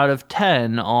 3 out of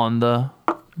 10 on the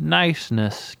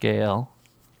niceness scale.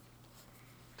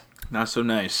 Not so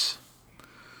nice.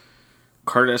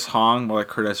 Curtis Hong, more like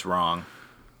Curtis Wrong.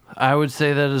 I would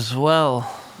say that as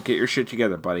well. Get your shit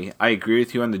together, buddy. I agree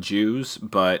with you on the Jews,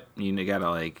 but you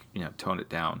gotta tone it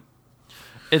down.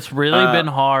 It's really been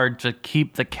hard to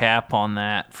keep the cap on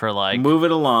that for like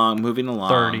Moving along.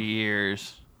 30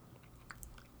 years.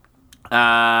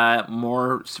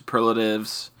 More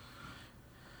superlatives.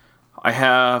 I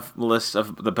have a list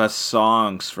of the best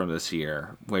songs from this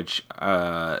year, which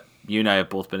you and I have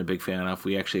both been a big fan of.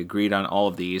 We actually agreed on all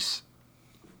of these,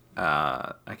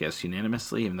 I guess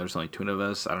unanimously, even though there's only 2 of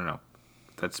us. I don't know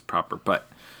if that's proper, but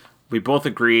we both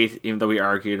agreed, even though we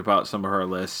argued about some of our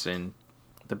lists and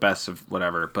the best of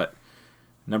whatever. But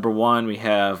number 1, we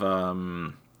have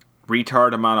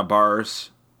Retard Amount of Bars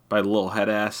by Lil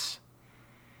Headass.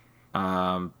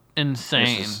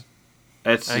 Insane.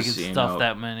 It's I just, can stuff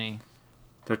that many.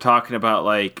 They're talking about,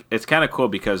 like, it's kind of cool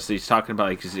because he's talking about,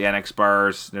 like, his Xanax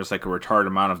bars. There's, like, a retarded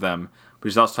amount of them. But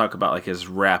he's also talking about, like, his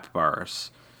rap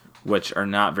bars, which are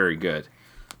not very good.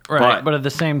 Right, but at the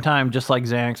same time, just like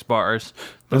Xanax bars,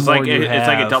 it's like it's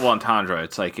like a double entendre.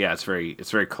 It's like, yeah, it's very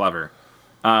clever.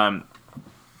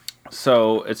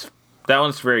 So that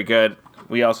one's very good.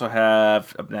 We also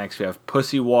have, up next, we have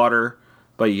Pussy Water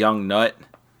by Young Nut.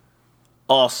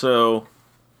 Also,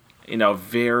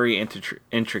 very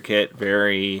intricate,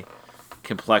 very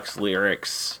complex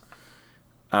lyrics.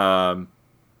 Spud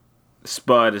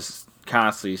is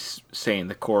constantly saying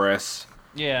the chorus.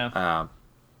 Yeah.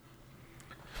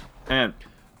 And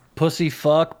pussy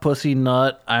fuck, pussy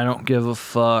nut, I don't give a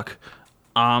fuck.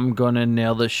 I'm gonna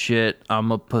nail the shit.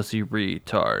 I'm a pussy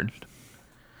retard.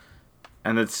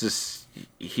 And it's just,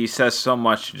 he says so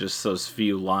much in just those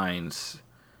few lines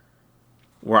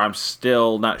where I'm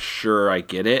still not sure I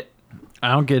get it.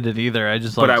 I don't get it either. I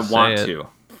just but like I want say to.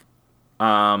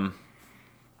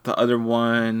 The other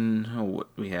one, what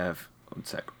we have, one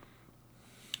sec.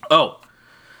 Oh,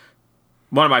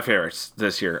 one of my favorites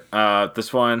this year.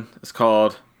 This one is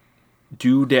called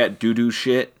 "Do Dat Doo Doo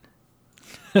Shit"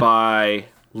 by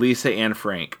Lisa Ann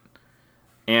Frank,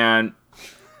 and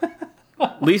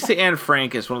Lisa Ann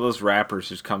Frank is one of those rappers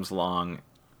who comes along,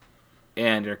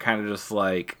 and you're kind of just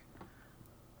like,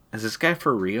 is this guy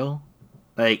for real?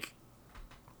 Like,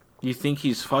 you think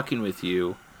he's fucking with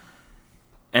you,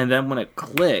 and then when it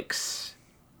clicks,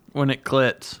 when it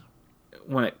clits,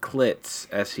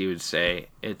 as he would say,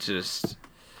 it just,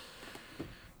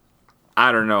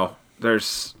 I don't know.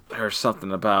 There's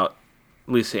something about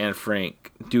Lisa Ann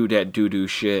Frank, do that doo-doo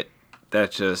shit,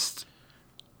 that just...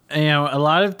 a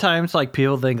lot of times, like,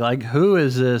 people think, like, who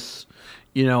is this,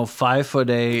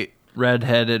 5'8",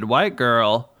 redheaded white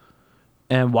girl,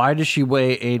 and why does she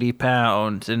weigh 80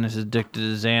 pounds and is addicted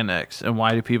to Xanax, and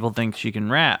why do people think she can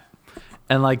rap?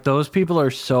 And, like, those people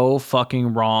are so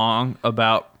fucking wrong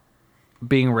about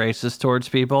being racist towards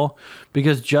people,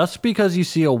 because just because you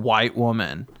see a white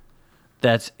woman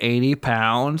that's 80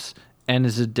 pounds and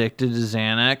is addicted to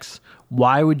Xanax,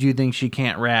 why would you think she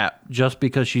can't rap just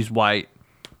because she's white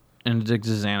and addicted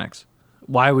to Xanax?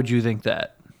 Why would you think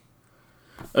that?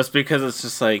 That's because it's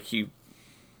just like the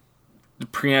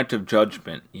preemptive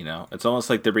judgment, It's almost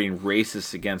like they're being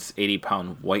racist against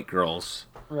 80-pound white girls.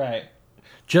 Right.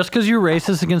 Just because you're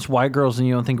racist against white girls and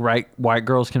you don't think white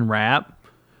girls can rap,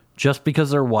 just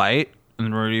because they're white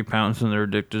and they're 80 pounds and they're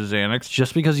addicted to Xanax,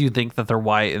 just because you think that they're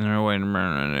white and they're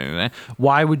white,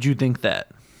 why would you think that?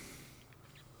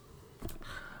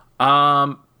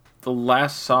 The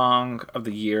last song of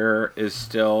the year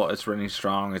it's running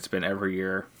strong. It's been every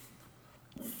year.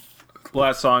 The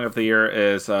last song of the year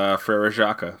is Frere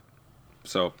Jacques.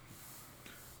 So,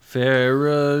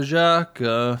 Frere Jacques,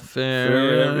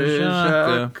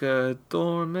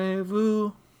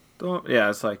 dormez-vous. Yeah,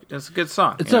 it's a good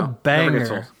song. It's a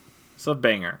banger. It's a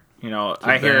banger.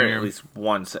 I hear it at least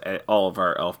once at all of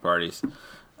our elf parties.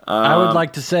 I would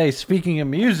like to say, speaking of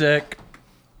music,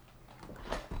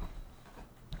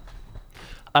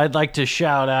 I'd like to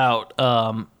shout out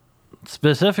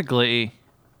specifically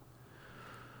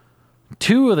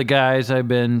 2 of the guys I've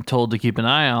been told to keep an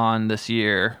eye on this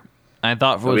year. I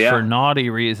thought was for naughty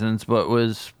reasons, but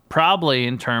was probably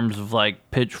in terms of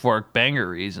like pitchfork banger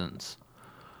reasons.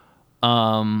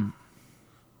 2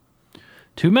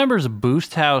 members of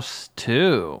Boost House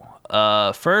 2.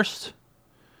 First,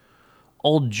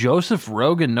 old Joseph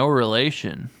Rogan, no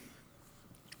relation.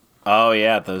 Oh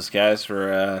yeah, those guys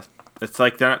were. It's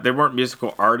like they weren't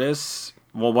musical artists.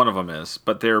 Well, one of them is,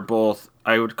 but they're both.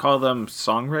 I would call them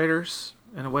songwriters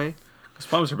in a way, because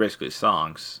poems are basically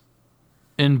songs.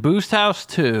 In Boost House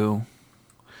 2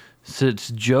 sits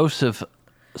Joseph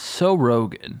So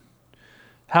Rogan.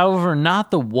 However,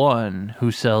 not the one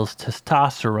who sells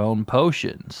testosterone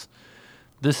potions.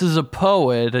 This is a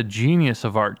poet, a genius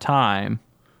of our time,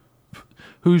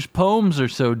 whose poems are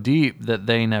so deep that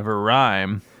they never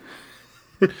rhyme.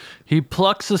 He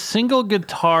plucks a single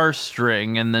guitar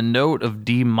string in the note of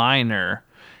D minor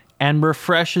and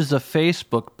refreshes a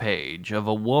Facebook page of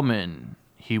a woman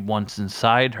he wants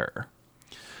inside her.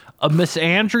 a Miss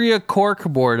Andrea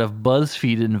Corkboard of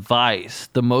BuzzFeed and Vice,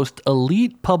 the most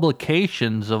elite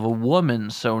publications of a woman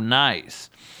so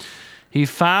nice. He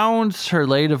finds her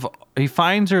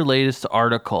latest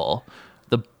article,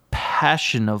 The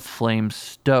Passion of Flame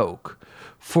Stoke,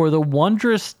 for the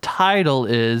wondrous title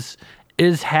is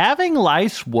Having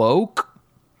Lice Woke?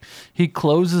 He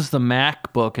closes the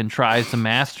MacBook and tries to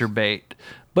masturbate,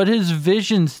 but his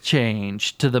visions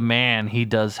change to the man he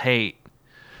does hate.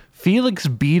 Felix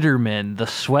Biederman, the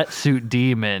sweatsuit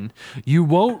demon, you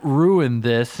won't ruin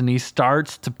this, and he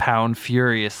starts to pound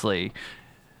furiously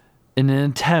in an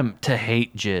attempt to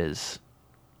hate jizz.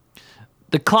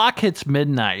 The clock hits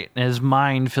midnight, and his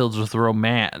mind fills with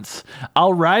romance.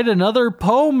 I'll write another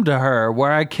poem to her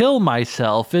where I kill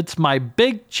myself. It's my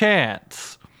big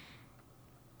chance.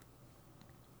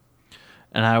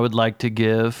 And I would like to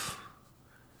give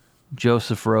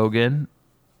Joseph Rogan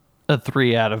a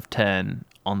 3 out of 10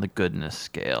 on the goodness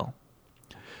scale.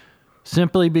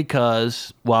 Simply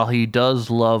because while he does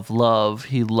love,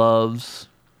 he loves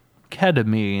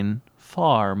ketamine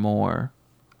far more.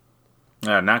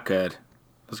 Not good.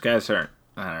 Those guys aren't,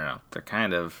 I don't know, they're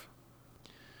kind of,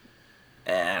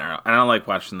 I don't know. I don't like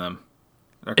watching them.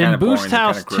 They're kind In of boring. Boost They're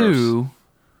House kind of gross. 2,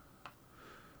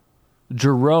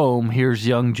 Jerome hears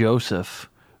young Joseph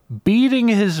beating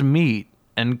his meat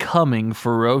and coming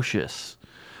ferocious.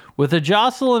 With a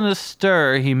jostle and a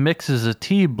stir, he mixes a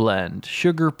tea blend,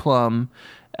 sugar plum,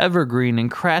 evergreen, and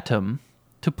kratom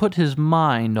to put his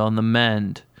mind on the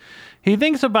mend. He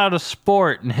thinks about a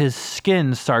sport and his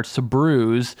skin starts to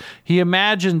bruise. He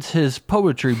imagines his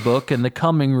poetry book and the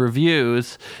coming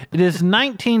reviews. It is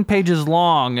 19 pages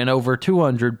long and over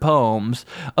 200 poems,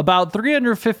 about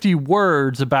 350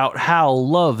 words about how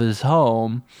love is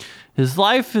home. His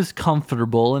life is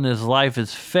comfortable and his life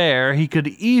is fair. He could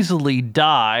easily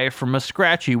die from a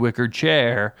scratchy wicker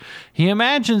chair. He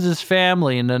imagines his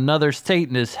family in another state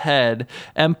in his head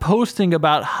and posting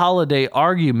about holiday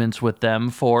arguments with them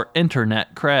for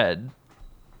internet cred.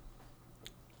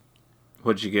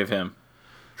 What'd you give him?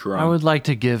 Jerome? I would like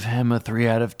to give him a 3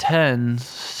 out of 10,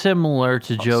 similar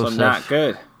to Joseph. Not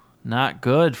good. Not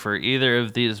good for either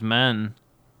of these men.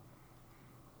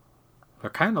 They're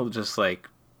kind of just like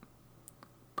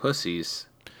pussies.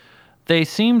 They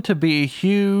seem to be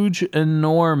huge,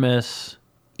 enormous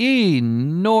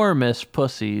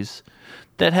pussies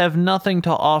that have nothing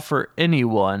to offer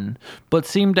anyone, but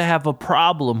seem to have a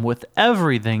problem with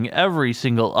everything every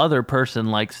single other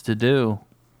person likes to do.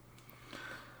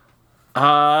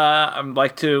 I'd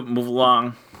like to move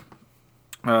along.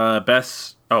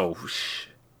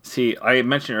 See, I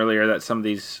mentioned earlier that some of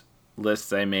these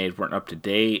lists I made weren't up to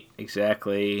date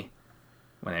exactly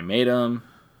when I made them.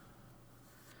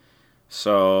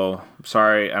 So, I'm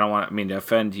sorry, I don't mean to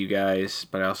offend you guys,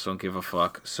 but I also don't give a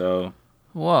fuck. So,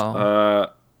 Whoa.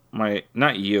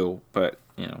 not you, but,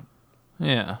 you know.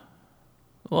 Yeah.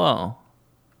 Whoa.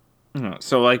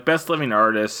 So, like, Best Living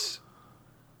Artists,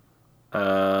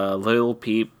 Lil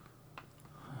Peep.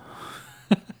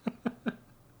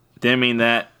 Didn't mean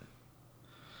that.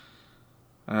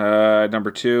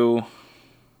 Number 2,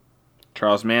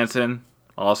 Charles Manson.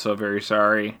 Also very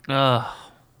sorry. Ugh.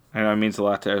 I know it means a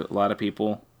lot to a lot of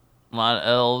people. A lot of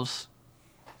elves.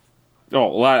 Oh,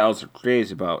 a lot of elves are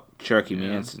crazy about Chucky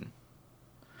Manson.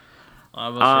 I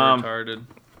was retarded.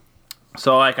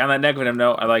 So, like, on that negative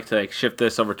note, I'd like to shift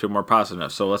this over to a more positive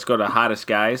note. So, let's go to Hottest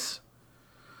Guys.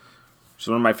 It's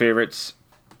one of my favorites.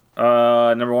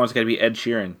 Number 1's got to be Ed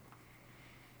Sheeran.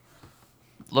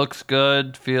 Looks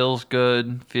good, feels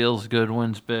good,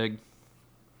 wins big.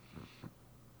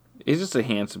 He's just a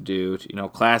handsome dude,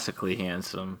 classically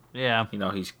handsome. Yeah.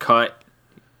 He's cut,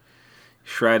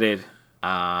 shredded.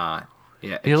 Yeah.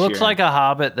 He looks like a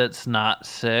hobbit that's not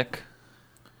sick.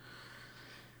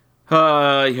 You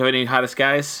have any Hottest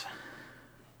Guys?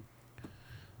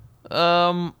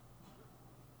 Yeah,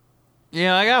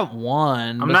 I got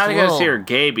one. I'm not going to say you're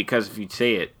gay because if you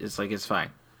say it, it's fine.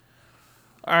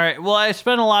 All right. Well, I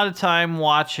spent a lot of time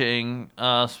watching,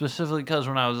 specifically because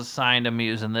when I was assigned him, he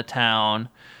was in the town.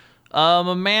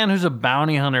 A man who's a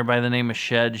bounty hunter by the name of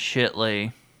Shed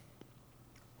Shitley.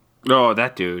 Oh,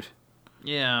 that dude.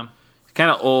 Yeah. Kind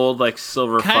of old, like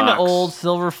Silver Fox. Kind of old,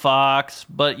 Silver Fox,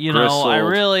 but, I Bristled.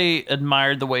 really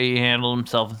admired the way he handled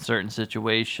himself in certain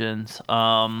situations. He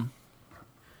was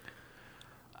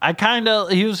kind of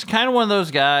one of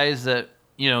those guys that,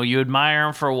 you admire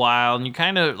him for a while, and you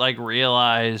kind of,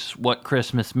 realize what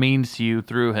Christmas means to you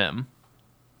through him.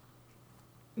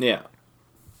 Yeah.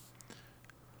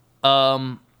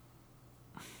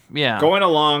 Yeah. Going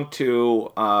along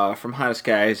to, from Hottest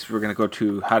Guys, we're going to go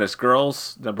to Hottest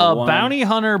Girls, number 1. Bounty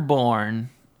hunter born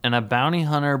and a bounty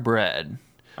hunter bread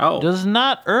Oh. does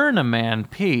not earn a man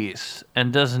peace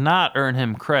and does not earn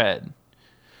him cred.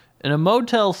 In a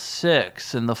Motel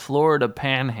 6 in the Florida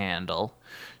Panhandle,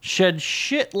 Shed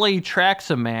Shitley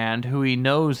tracks a man who he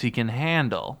knows he can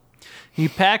handle. He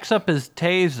packs up his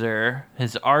taser,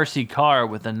 his RC car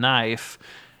with a knife,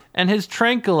 and his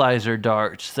tranquilizer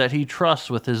darts that he trusts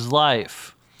with his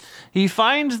life. He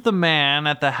finds the man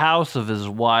at the house of his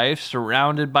wife,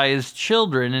 surrounded by his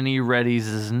children, and he readies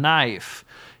his knife.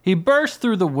 He bursts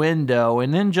through the window,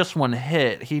 and in just one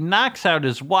hit, he knocks out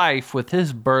his wife with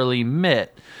his burly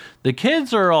mitt. The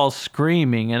kids are all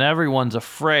screaming, and everyone's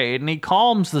afraid, and he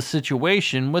calms the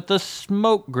situation with a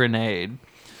smoke grenade.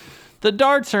 The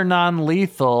darts are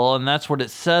non-lethal, and that's what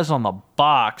it says on the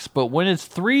box, but when it's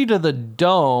 3 to the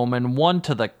dome and 1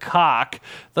 to the cock,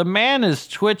 the man is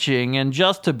twitching, and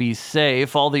just to be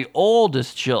safe, all the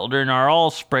oldest children are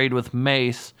all sprayed with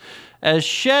mace. As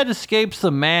Shed escapes the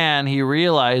man, he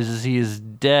realizes he is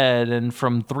dead, and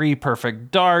from 3 perfect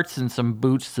darts and some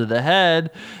boots to the head,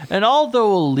 and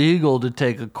although illegal to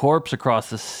take a corpse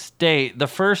across the state, the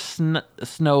first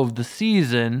snow of the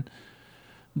season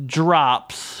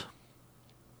drops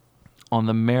on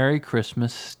the Merry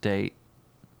Christmas state.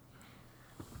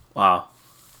 Wow.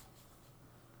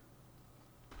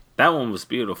 That one was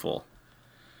beautiful.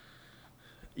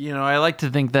 You know, I like to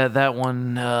think that that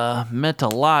one meant a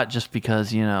lot just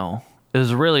because, you know, it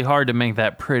was really hard to make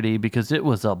that pretty because it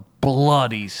was a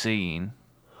bloody scene.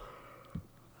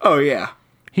 Oh, yeah.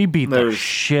 He beat the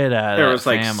shit out of There that was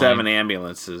like family. 7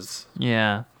 ambulances.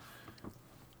 Yeah.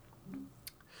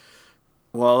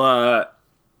 Well,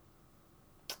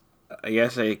 I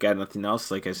guess I got nothing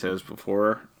else, like I said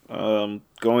before.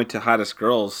 Going to hottest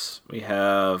girls, we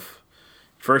have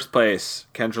first place,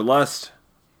 Kendra Lust.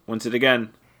 Wins it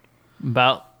again.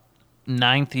 About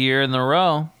 9th year in a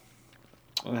row.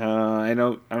 I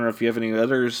don't know if you have any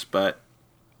others, but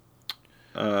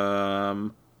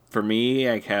for me,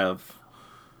 I have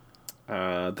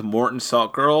the Morton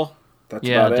Salt Girl. That's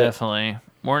about it. Yeah, definitely.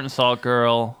 Morton Salt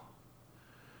Girl.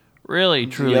 Really,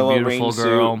 truly Yellow beautiful rain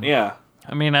girl. suit. Yeah.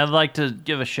 I mean, I'd like to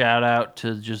give a shout out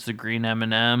to just the green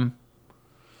M&M.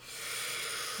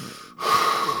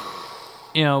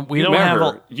 You know, we don't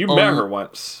have You met her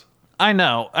once. I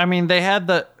know. I mean, they had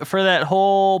for that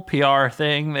whole PR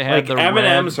thing, they had Like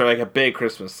M&Ms are like a big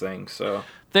Christmas thing, so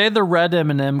they had the red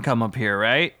M&M come up here,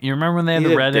 right? You remember when they had He's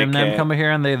the a red M&M dickhead. come up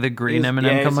here and they had the green M&M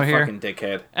come up he's a here? fucking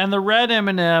dickhead. And the red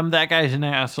M&M, that guy's an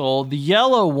asshole. The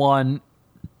yellow one,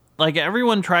 like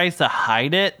everyone tries to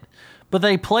hide it, but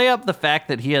they play up the fact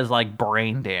that he has like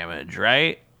brain damage,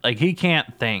 right? Like he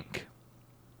can't think.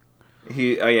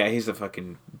 He's a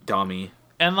fucking dummy.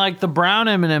 And like the brown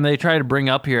M&M, they try to bring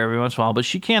up here every once in a while, but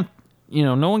she can't. You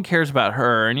know, no one cares about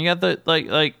her. And you got the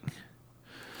like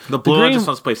the blue one green- just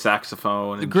wants to play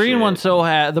saxophone. the green one. So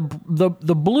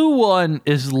the blue one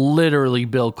is literally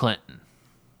Bill Clinton.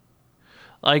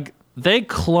 Like they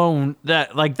cloned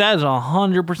that. Like that is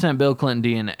 100% Bill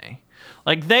Clinton DNA.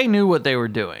 Like they knew what they were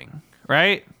doing,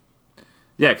 right?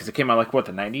 Yeah, because it came out like what,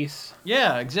 the 90s?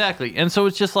 Yeah, exactly. And so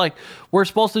it's just like we're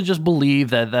supposed to just believe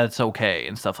that that's okay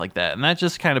and stuff like that, and that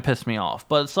just kind of pissed me off.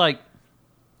 But it's like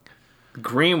The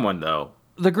green one though.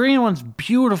 the green one's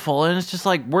beautiful, and it's just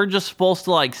like we're just supposed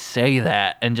to like say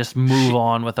that and just move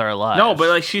on with our lives. No, but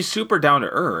like she's super down to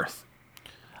earth.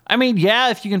 I mean,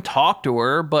 yeah, if you can talk to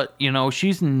her, but you know,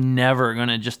 she's never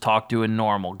gonna just talk to a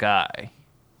normal guy.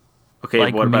 Okay,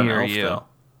 Like but what about me an or elf you. though?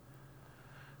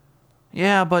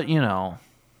 Yeah, but you know,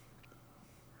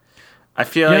 I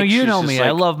feel like you she's know just me. like,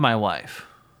 I love my wife.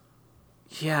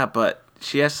 Yeah, but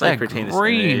she has to like That retain this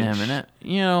green image. M&M.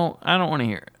 You know, I don't want to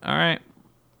hear it. All right,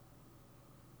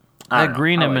 I that don't know.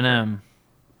 green I like her. M&M.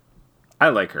 I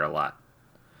like her a lot.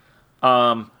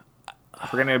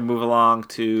 We're gonna move along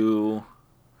to.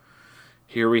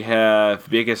 Here we have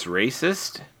biggest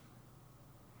racist.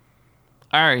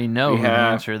 I already know We who the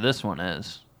have- answer to this one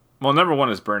is. Well, number 1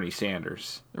 is Bernie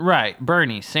Sanders. Right,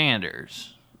 Bernie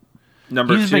Sanders.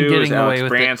 Number He's 2 been getting is Alex away with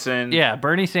Branson. it. Yeah,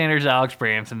 Bernie Sanders, Alex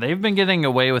Branson. They've been getting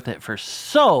away with it for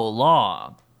so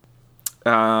long. Do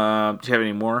you have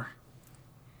any more?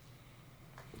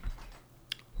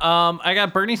 I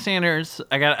got Bernie Sanders.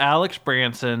 I got Alex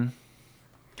Branson.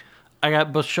 I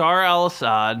got Bashar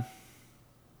al-Assad.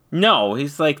 No,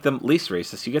 he's like the least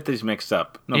racist. You get these mixed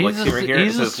up. No, He's let's see right here. It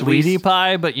he's a says sweetie least-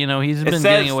 pie, but you know he's It been says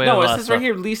getting away with a no. lot It of says right stuff.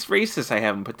 here least racist. I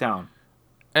have him put down.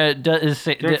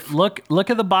 Look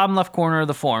at the bottom left corner of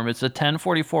the form. It's a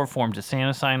 1044 form. Does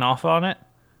Santa sign off on it?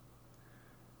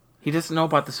 He doesn't know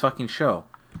about this fucking show.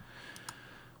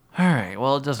 All right.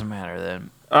 Well, it doesn't matter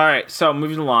then. All right, so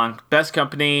moving along. Best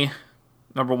company,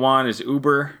 number 1 is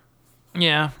Uber.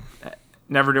 Yeah.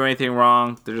 Never do anything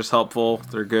wrong. They're just helpful.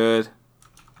 They're good.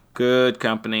 Good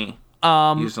company.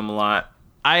 Use them a lot.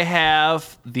 I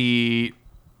have the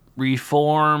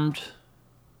reformed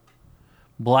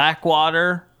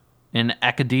Blackwater in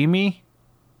Academy.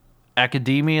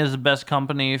 Academy is the best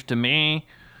company to me.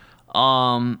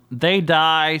 They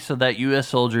die so that U.S.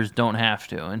 soldiers don't have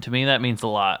to. And to me, that means a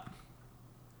lot.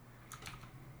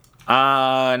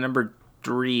 Number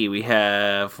 3, we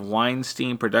have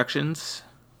Weinstein Productions.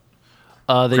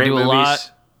 They Great do a movies,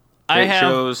 lot. Great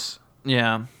shows.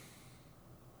 Yeah.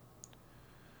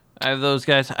 I have those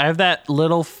guys. I have that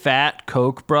little fat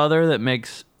Koch brother that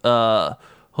makes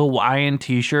Hawaiian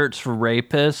t-shirts for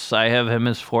rapists. I have him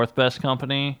as 4th best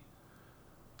company.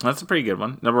 That's a pretty good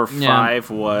one. Number 5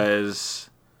 was...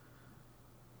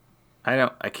 I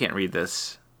can't read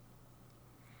this.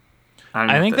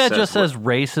 I think that just says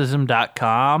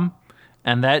racism.com,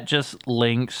 and that just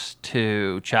links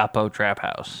to Chapo Trap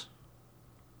House.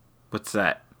 What's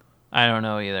that? I don't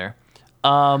know either.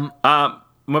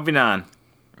 Moving on.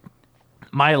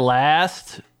 My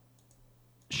last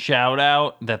shout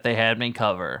out that they had me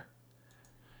cover,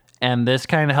 and this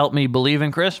kind of helped me believe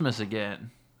in Christmas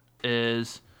again,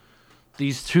 is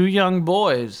these 2 young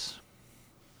boys.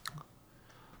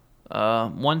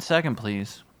 1 second,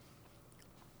 please.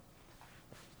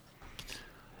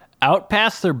 Out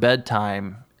past their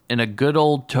bedtime in a good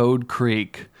old Toad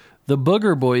Creek, the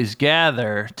Booger Boys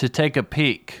gather to take a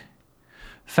peek.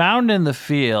 Found in the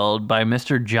field by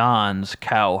Mr. John's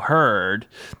cow herd,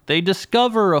 they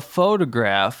discover a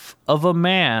photograph of a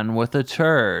man with a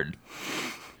turd.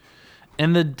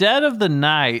 In the dead of the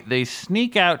night, they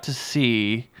sneak out to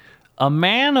see a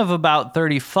man of about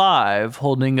 35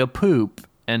 holding a poop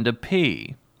and a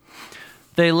pee.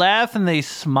 They laugh and they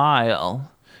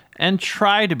smile and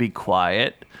try to be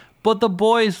quiet, but the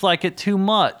boys like it too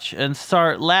much and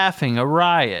start laughing a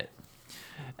riot.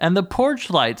 And the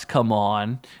porch lights come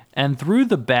on, and through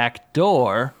the back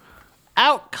door,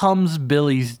 out comes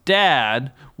Billy's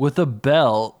dad with a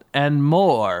belt and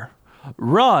more.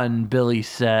 Run, Billy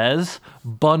says,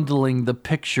 bundling the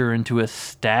picture into a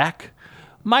stack.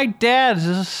 My dad is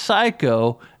a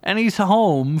psycho, and he's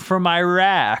home from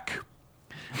Iraq.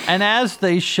 And as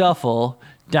they shuffle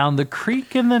down the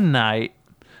creek in the night,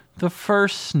 the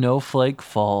first snowflake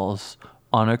falls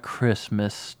on a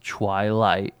Christmas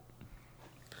twilight.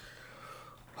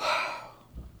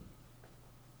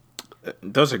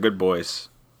 Those are good boys.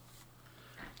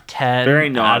 10 Very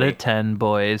naughty. out of 10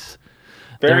 boys.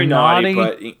 Very They're naughty,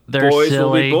 but they're boys silly,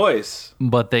 will be boys.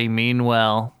 but they mean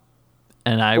well.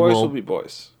 And I Boys will will be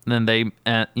boys. then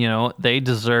they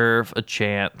deserve a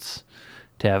chance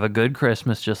to have a good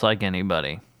Christmas just like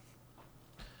anybody.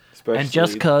 Especially, And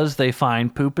just because they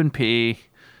find poop and pee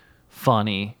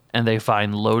funny, and they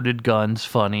find loaded guns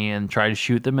funny and try to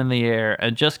shoot them in the air,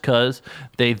 and just because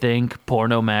they think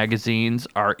porno magazines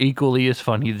are equally as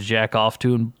funny to jack off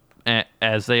to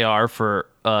as they are for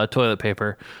toilet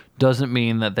paper, doesn't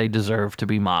mean that they deserve to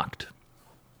be mocked.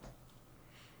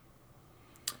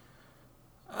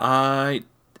 I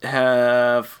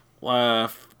have a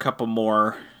couple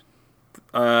more.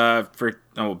 For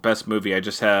best movie, I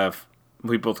just have...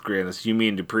 We both agree on this. You, Me,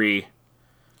 and Dupree.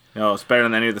 No, it's better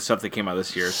than any of the stuff that came out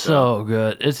this year. So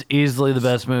good. It's easily the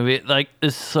best movie. Like,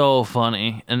 it's so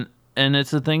funny. And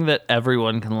it's a thing that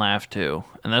everyone can laugh to.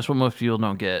 And that's what most people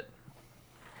don't get.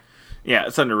 Yeah,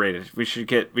 it's underrated. We've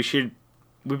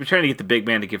been trying to get the big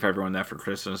man to give everyone that for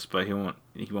Christmas, but he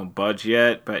won't budge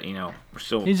yet. But we're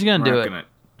still... He's gonna do it.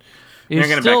 He's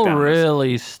gonna still back down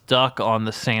really stuck on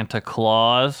the Santa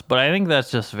Claus, but I think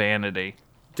that's just vanity.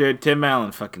 Dude, Tim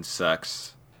Allen fucking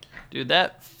sucks. Dude,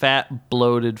 that fat,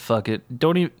 bloated fucking...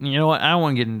 Don't even... You know what? I don't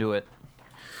want to get into it.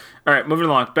 All right, moving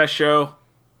along. Best show.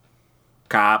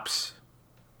 Cops.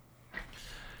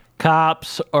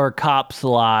 Cops or Cops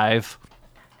Live.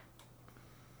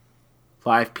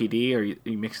 Live PD, or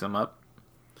you mix them up?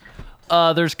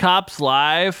 There's Cops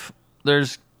Live.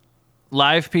 There's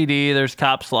Live PD. There's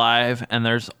Cops Live. And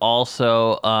there's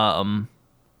also... I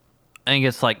think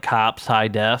it's like Cops High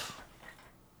Def.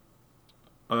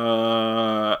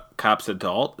 Cops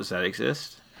Adult. Does that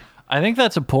exist? I think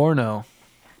that's a porno.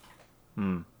 I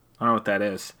don't know what that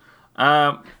is.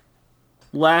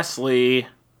 Lastly,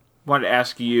 wanted to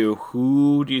ask you,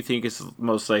 who do you think is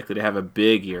most likely to have a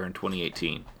big year in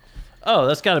 2018? Oh,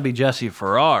 that's got to be Jesse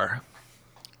Farrar.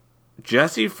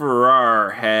 Jesse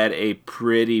Farrar had a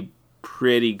pretty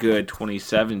good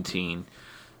 2017,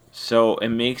 so it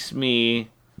makes me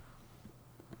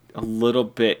a little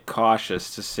bit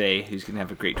cautious to say he's going to have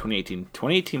a great 2018.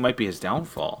 2018 might be his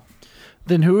downfall.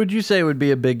 Then who would you say would be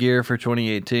a big year for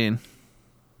 2018?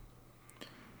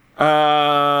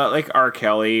 Like R.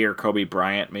 Kelly or Kobe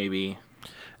Bryant, maybe.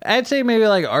 I'd say maybe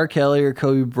like R. Kelly or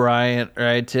Kobe Bryant, or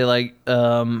I'd say like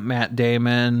Matt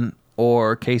Damon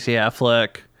or Casey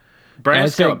Affleck. Brandon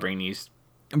I'd say Scalabrini's.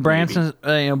 Branson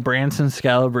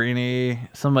Scalabrine,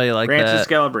 somebody like Branson that.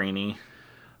 Scalabrine.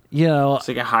 You know, It's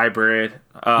like a hybrid.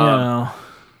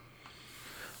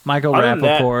 Michael other than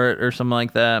that- Rappaport or something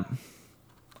like that.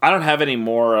 I don't have any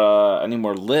more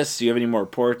lists. Do you have any more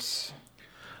reports?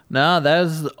 No, that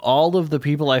is all of the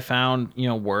people I found,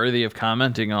 worthy of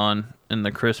commenting on in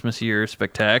the Christmas year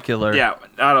spectacular. Yeah,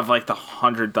 out of like the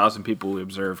 100,000 people we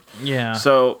observed. Yeah.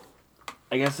 So,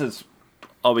 I guess that's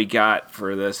all we got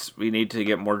for this. We need to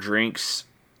get more drinks.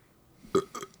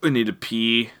 We need to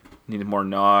pee. Need more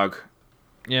nog.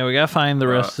 Yeah, we gotta find the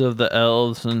rest of the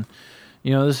elves, and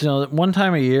this is one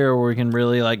time a year where we can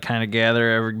really like kind of gather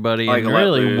everybody Like, and let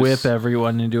really loose. whip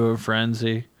everyone into a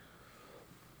frenzy.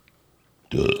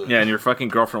 Yeah, and your fucking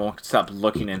girlfriend won't stop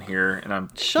looking in here, and I'm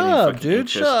Shut getting up, fucking dude.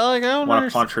 anxious. Shut up. Like, I don't Want to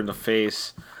understand. punch her in the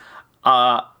face.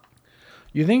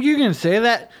 You think you can say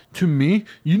that to me?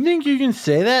 You think you can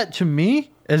say that to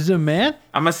me as a man?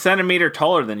 I'm a centimeter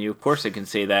taller than you. Of course I can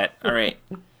say that. All right.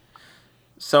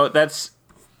 So that's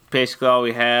basically all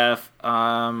we have.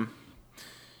 I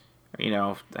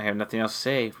have nothing else to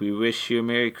say. We wish you a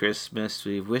Merry Christmas.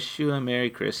 We wish you a Merry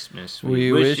Christmas.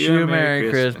 We wish you a Merry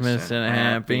Christmas and a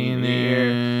Happy New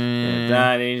Year.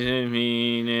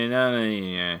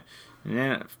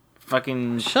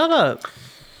 Fucking Shut up.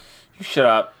 shut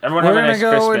up. Everyone We're have a gonna nice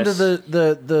go Christmas.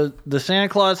 into the Santa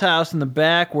Claus house in the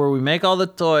back where we make all the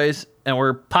toys, and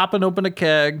we're popping open a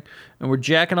keg, and we're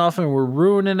jacking off, and we're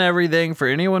ruining everything for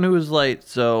anyone who is late.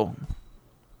 So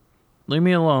leave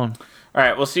me alone. All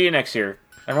right, we'll see you next year.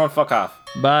 Everyone fuck off.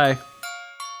 Bye.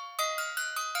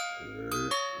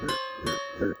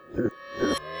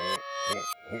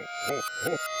 Ho,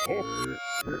 ho,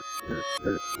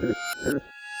 ho, ho, ho.